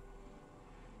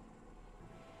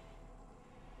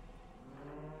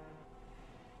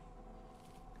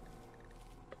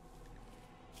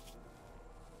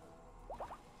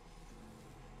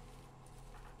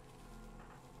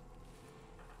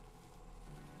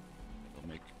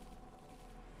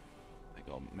 I think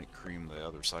I'll make Cream the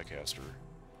other pyscaster.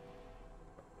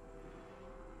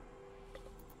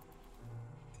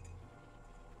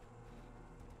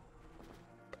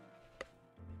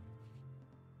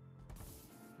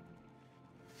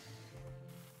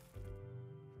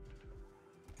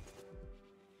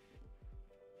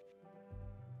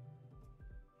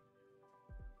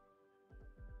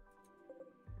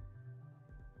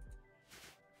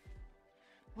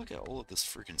 Look at all of this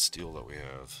freaking steel that we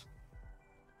have.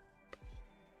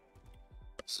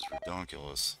 This is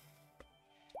ridiculous.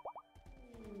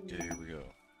 Okay, here we go.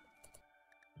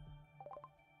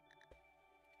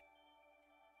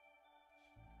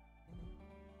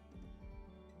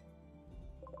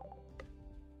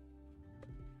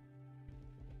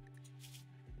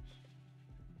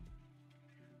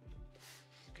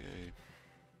 Okay.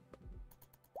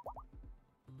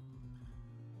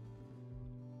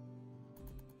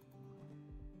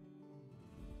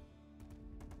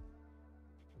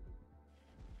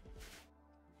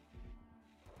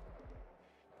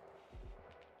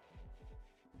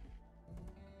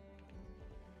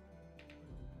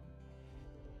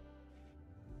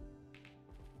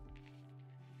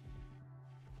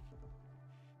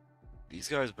 These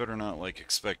guys better not, like,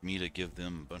 expect me to give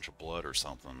them a bunch of blood or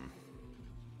something.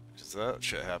 Because that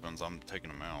shit happens, I'm taking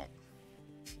them out.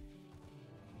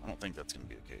 I don't think that's going to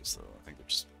be the case, though. I think they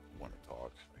just want to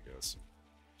talk, I guess.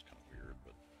 It's kind of weird,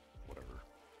 but whatever.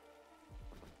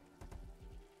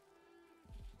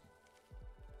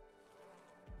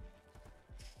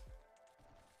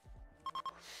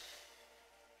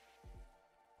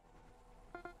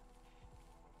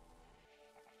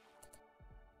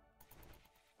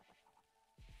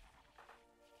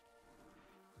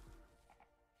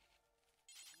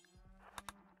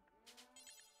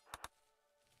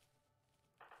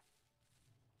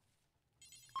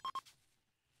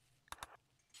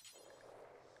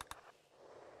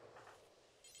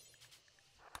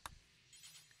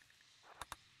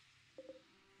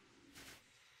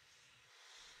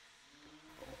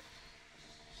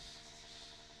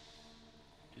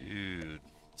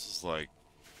 smells like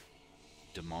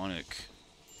demonic.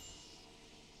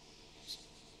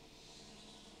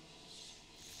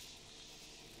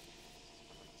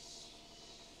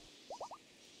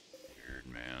 Weird,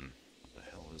 man. What the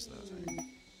hell is that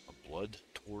thing? A blood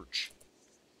torch?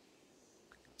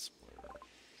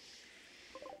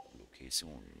 Location.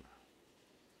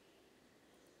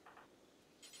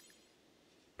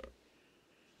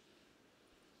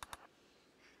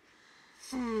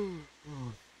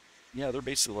 Yeah, they're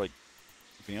basically like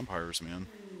vampires, man.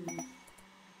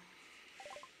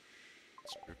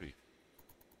 It's creepy.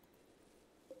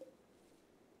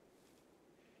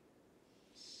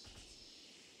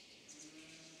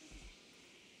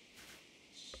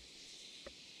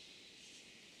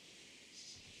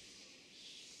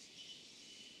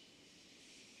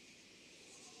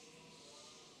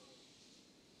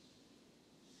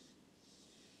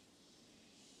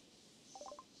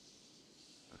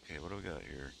 Okay, what do we got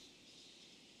here?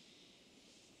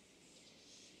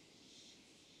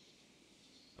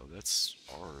 Oh, that's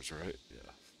ours, right?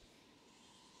 Yeah.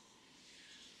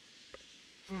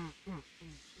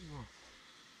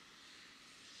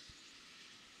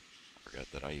 Forgot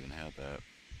that I even had that.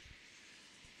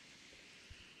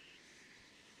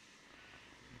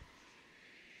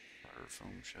 Fire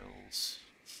foam shells.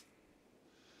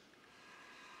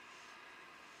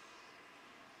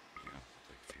 Yeah, I'll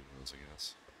take a few of those, I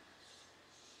guess.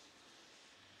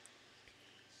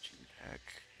 Gene pack.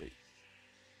 But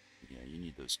yeah, you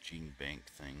need those gene bank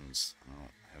things. I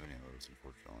don't have any of those,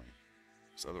 unfortunately.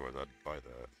 Because otherwise, I'd buy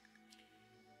that.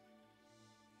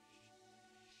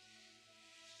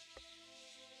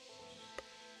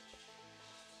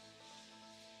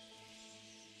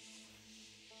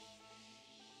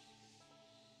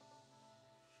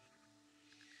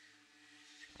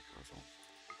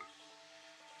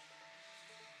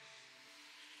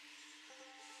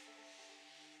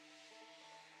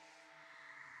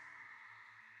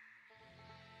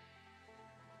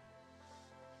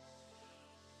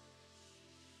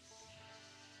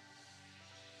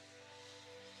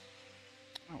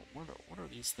 Oh, what are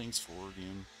these things for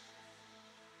again?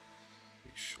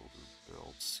 Big shoulder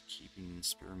belts, keeping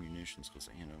spare munitions because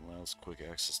it allows quick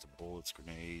access to bullets,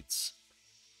 grenades.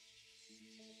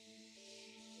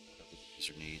 The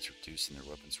user needs reducing their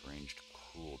weapons range to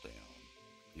cooldown.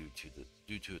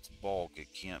 Due to its bulk,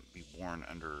 it can't be worn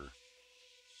under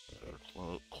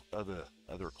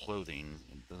other clothing.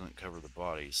 It doesn't cover the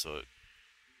body, so it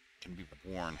can be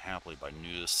worn happily by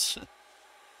nudists.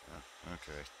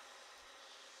 Okay.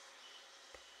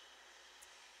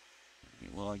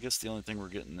 Well, I guess the only thing we're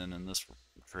getting then in this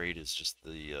trade is just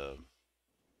the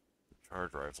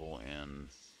charge rifle and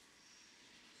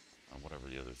whatever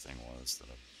the other thing was that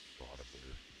I bought up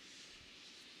there.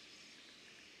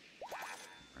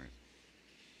 Right.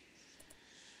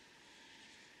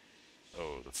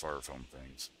 Oh, the fire foam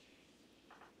things.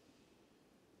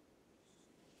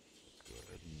 Let's go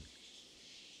ahead and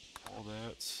all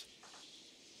that.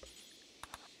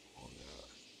 All that.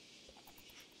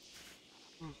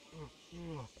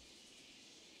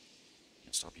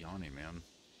 Can't stop yawning, man.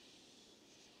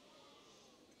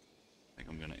 I think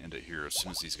I'm going to end it here as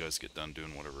soon as these guys get done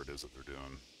doing whatever it is that they're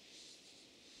doing.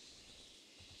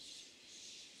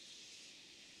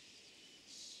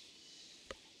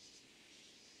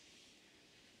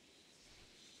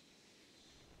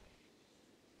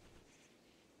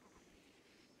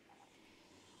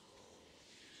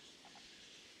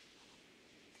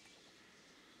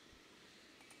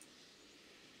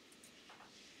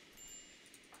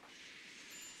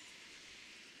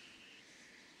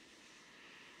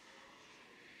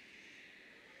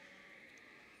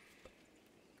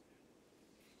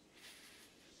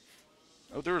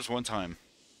 Oh, there was one time.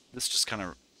 This just kind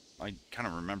of... I kind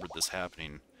of remembered this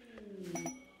happening.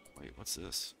 Wait, what's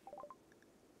this?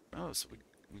 Oh, so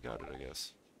we got it, I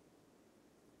guess.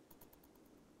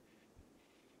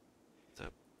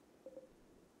 That...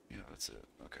 Yeah, that's it.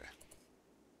 Okay.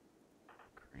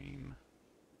 Cream.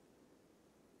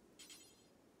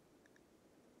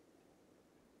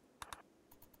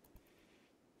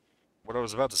 What I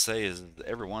was about to say is that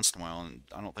every once in a while, and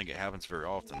I don't think it happens very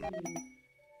often,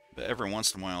 but every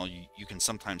once in a while you can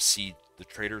sometimes see the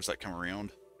traders that come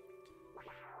around.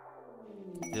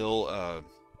 They'll,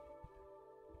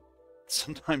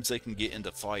 sometimes they can get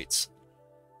into fights.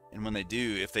 And when they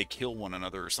do, if they kill one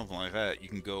another or something like that, you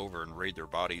can go over and raid their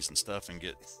bodies and stuff and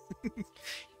get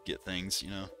get things, you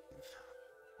know.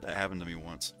 That happened to me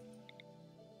once.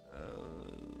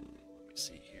 Let me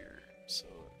see here. So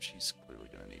she's clearly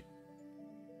gonna need.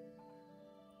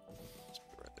 Let's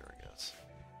put it right there, I guess.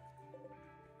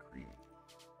 Cream.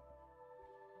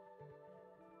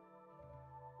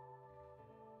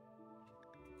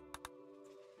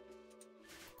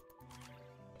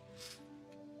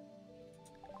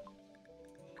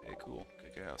 cool.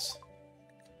 Kick ass.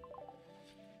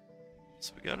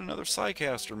 So we got another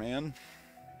psycaster, man.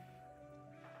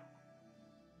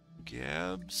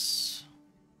 Gabs.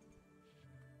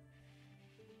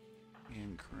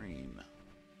 And Cream.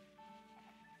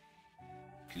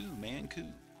 Cool, man,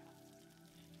 cool.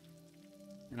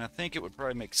 And I think it would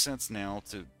probably make sense now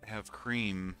to have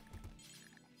Cream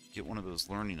get one of those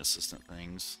learning assistant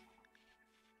things.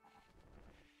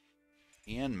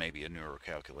 And maybe a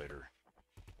neurocalculator.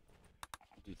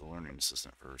 I'll do the learning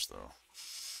assistant first, though.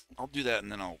 I'll do that,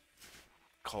 and then I'll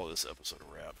call this episode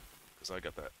a wrap. Because I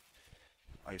got that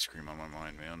ice cream on my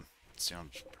mind, man. It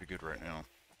sounds pretty good right now.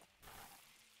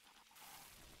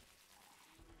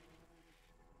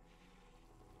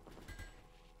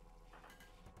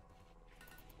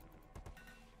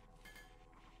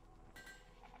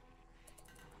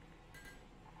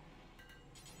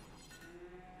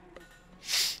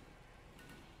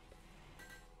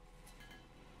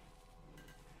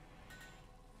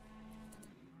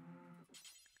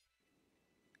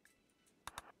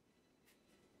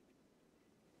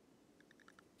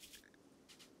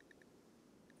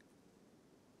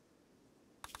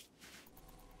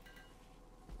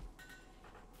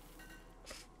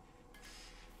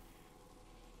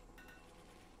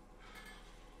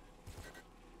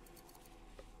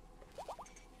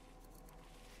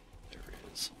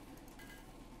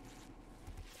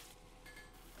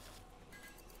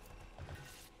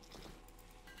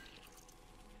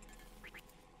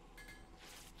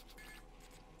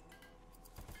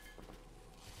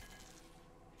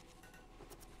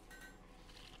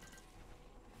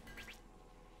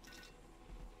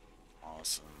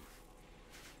 Awesome.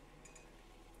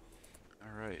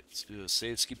 Alright, let's do a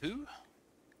save skipoo.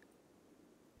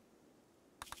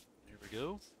 There we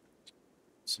go.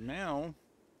 So now,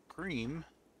 Cream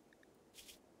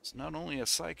is not only a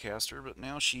psycaster, but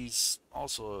now she's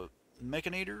also a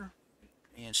mechanator,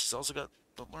 and she's also got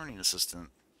the learning assistant.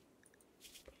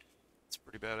 It's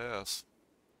pretty badass.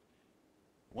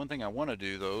 One thing I want to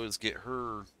do, though, is get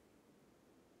her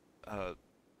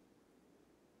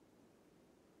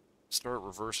start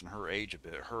reversing her age a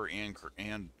bit. Her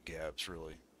and Gabs,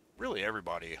 really. Really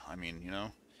everybody. I mean, you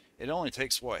know. It only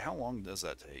takes what? How long does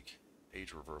that take?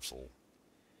 Age reversal.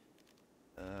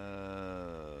 Where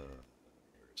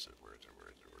is it? Where is it? Where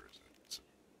is it? Where is it? It's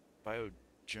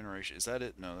biogeneration. Is that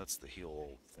it? No, that's the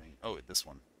heal thing. Oh, this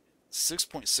one.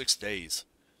 6.6 days.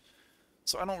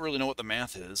 So I don't really know what the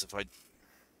math is. I've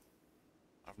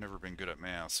never been good at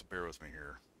math, so bear with me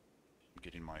here. I'm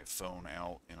getting my phone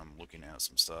out and I'm looking at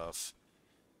some stuff.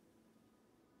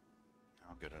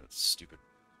 I'll get a stupid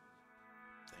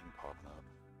thing popping up.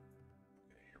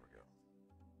 Okay, here we go.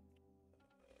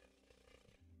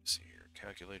 Let's see here.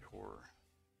 Calculate horror.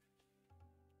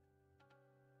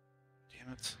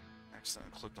 Damn it.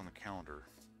 Accidentally clicked on the calendar.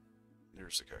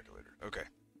 There's the calculator. Okay.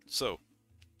 So,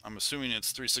 I'm assuming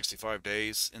it's 365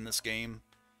 days in this game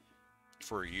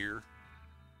for a year.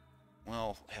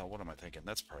 Well, hell, what am I thinking?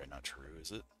 That's probably not true,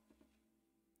 is it?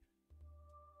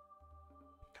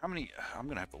 How many... I'm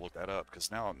going to have to look that up, because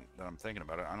now that I'm thinking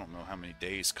about it, I don't know how many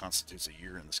days constitutes a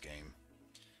year in this game.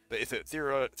 But if it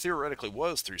theoretically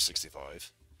was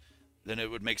 365, then it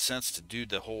would make sense to do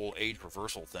the whole age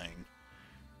reversal thing.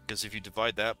 Because if you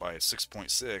divide that by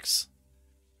 6.6,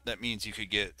 that means you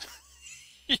could get...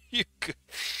 you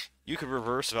could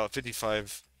reverse about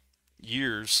 55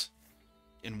 years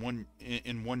in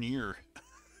one year.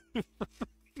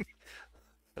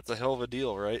 That's a hell of a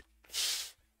deal, right?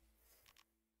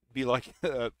 Be like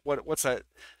what's that?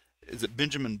 Is it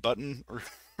Benjamin Button or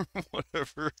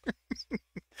whatever?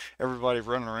 Everybody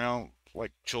running around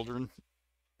like children.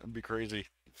 That'd be crazy.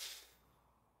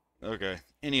 Okay.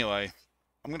 Anyway,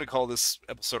 I'm gonna call this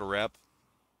episode a wrap.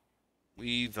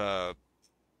 We've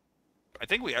I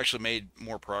think we actually made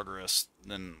more progress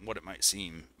than what it might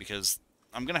seem, because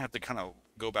I'm going to have to kind of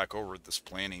go back over this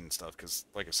planning stuff, because,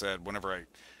 like I said, whenever I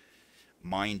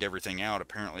mined everything out,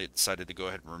 apparently it decided to go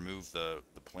ahead and remove the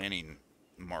planning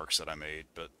marks that I made,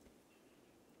 but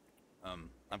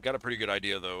I've got a pretty good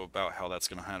idea, though, about how that's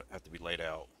going to have to be laid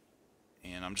out,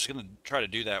 and I'm just going to try to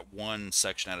do that one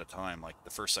section at a time. Like,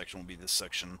 the first section will be this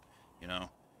section, you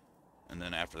know, and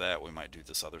then after that we might do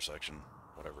this other section,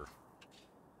 whatever.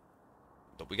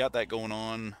 But we got that going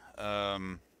on.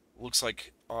 Looks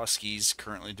like Oski's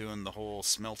currently doing the whole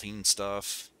smelting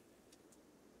stuff.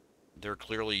 They're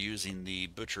clearly using the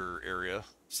butcher area,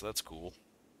 so that's cool.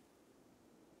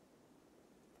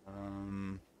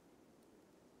 Trying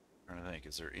to think,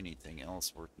 is there anything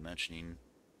else worth mentioning?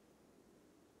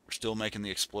 We're still making the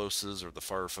explosives or the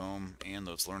fire foam and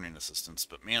those learning assistants.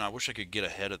 But man, I wish I could get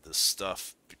ahead of this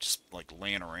stuff just like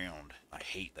laying around. I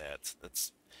hate that.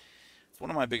 It's one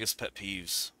of my biggest pet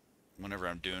peeves whenever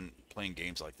I'm playing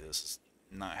games like this is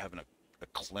not having a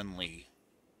cleanly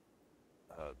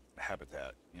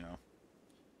habitat, you know.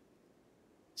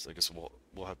 So I guess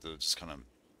we'll have to just kind of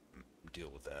deal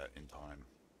with that in time.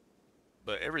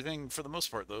 But everything for the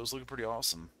most part though is looking pretty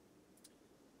awesome.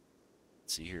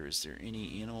 Let's see here, is there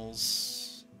any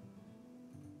animals?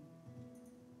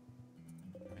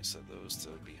 I said those to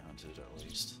be hunted at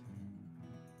least.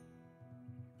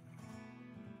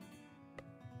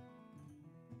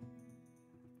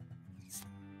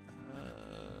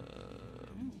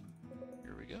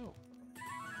 Here we go.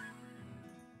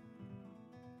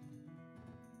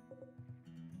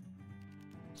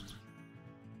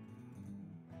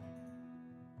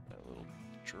 That little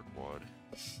jerkwad.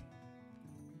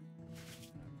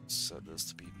 Set this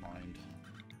to be mined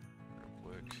real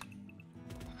quick.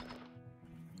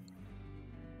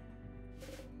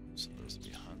 So those to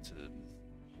be hunted.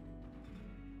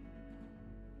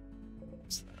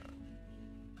 What's that?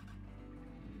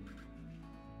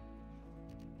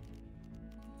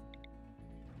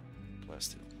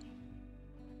 Plastic.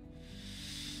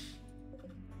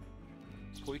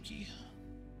 Quakey.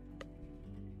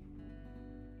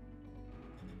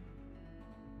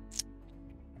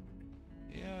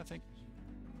 Yeah, I think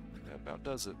that about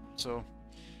does it. So I'm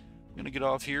gonna get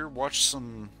off here, watch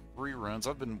some reruns.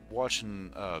 I've been watching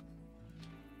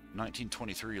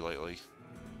 1923 lately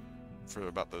for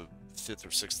about the 5th or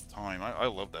 6th time. I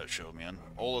love that show, man.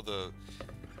 All of the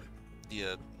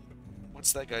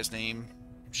what's that guy's name?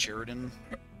 Sheridan,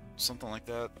 something like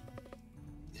that.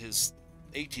 His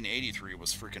 1883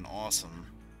 was freaking awesome.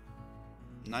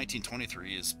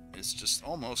 1923 is just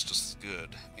almost just as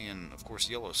good. And of course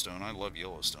Yellowstone, I love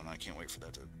Yellowstone. I can't wait for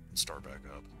that to start back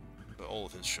up. But all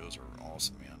of his shows are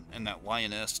awesome, man. And that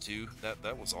Lioness too,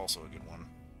 that was also a good one.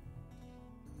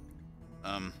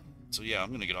 So yeah,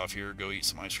 I'm gonna get off here, go eat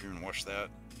some ice cream and watch that,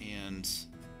 and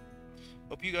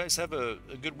hope you guys have a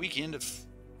good weekend. If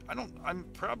I'm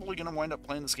probably gonna wind up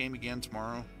playing this game again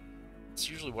tomorrow. It's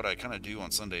usually what I kind of do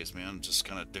on Sundays, man. Just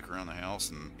kind of dick around the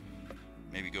house and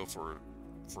maybe go for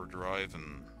a drive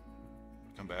and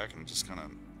come back and just kind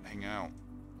of hang out.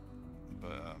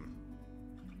 But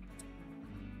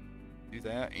do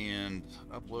that and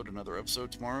upload another episode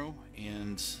tomorrow,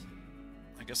 and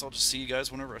I guess I'll just see you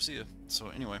guys whenever I see you. So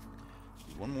anyway,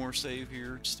 one more save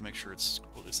here just to make sure it's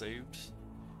completely saved,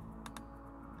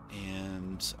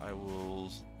 and I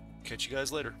will catch you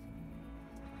guys later.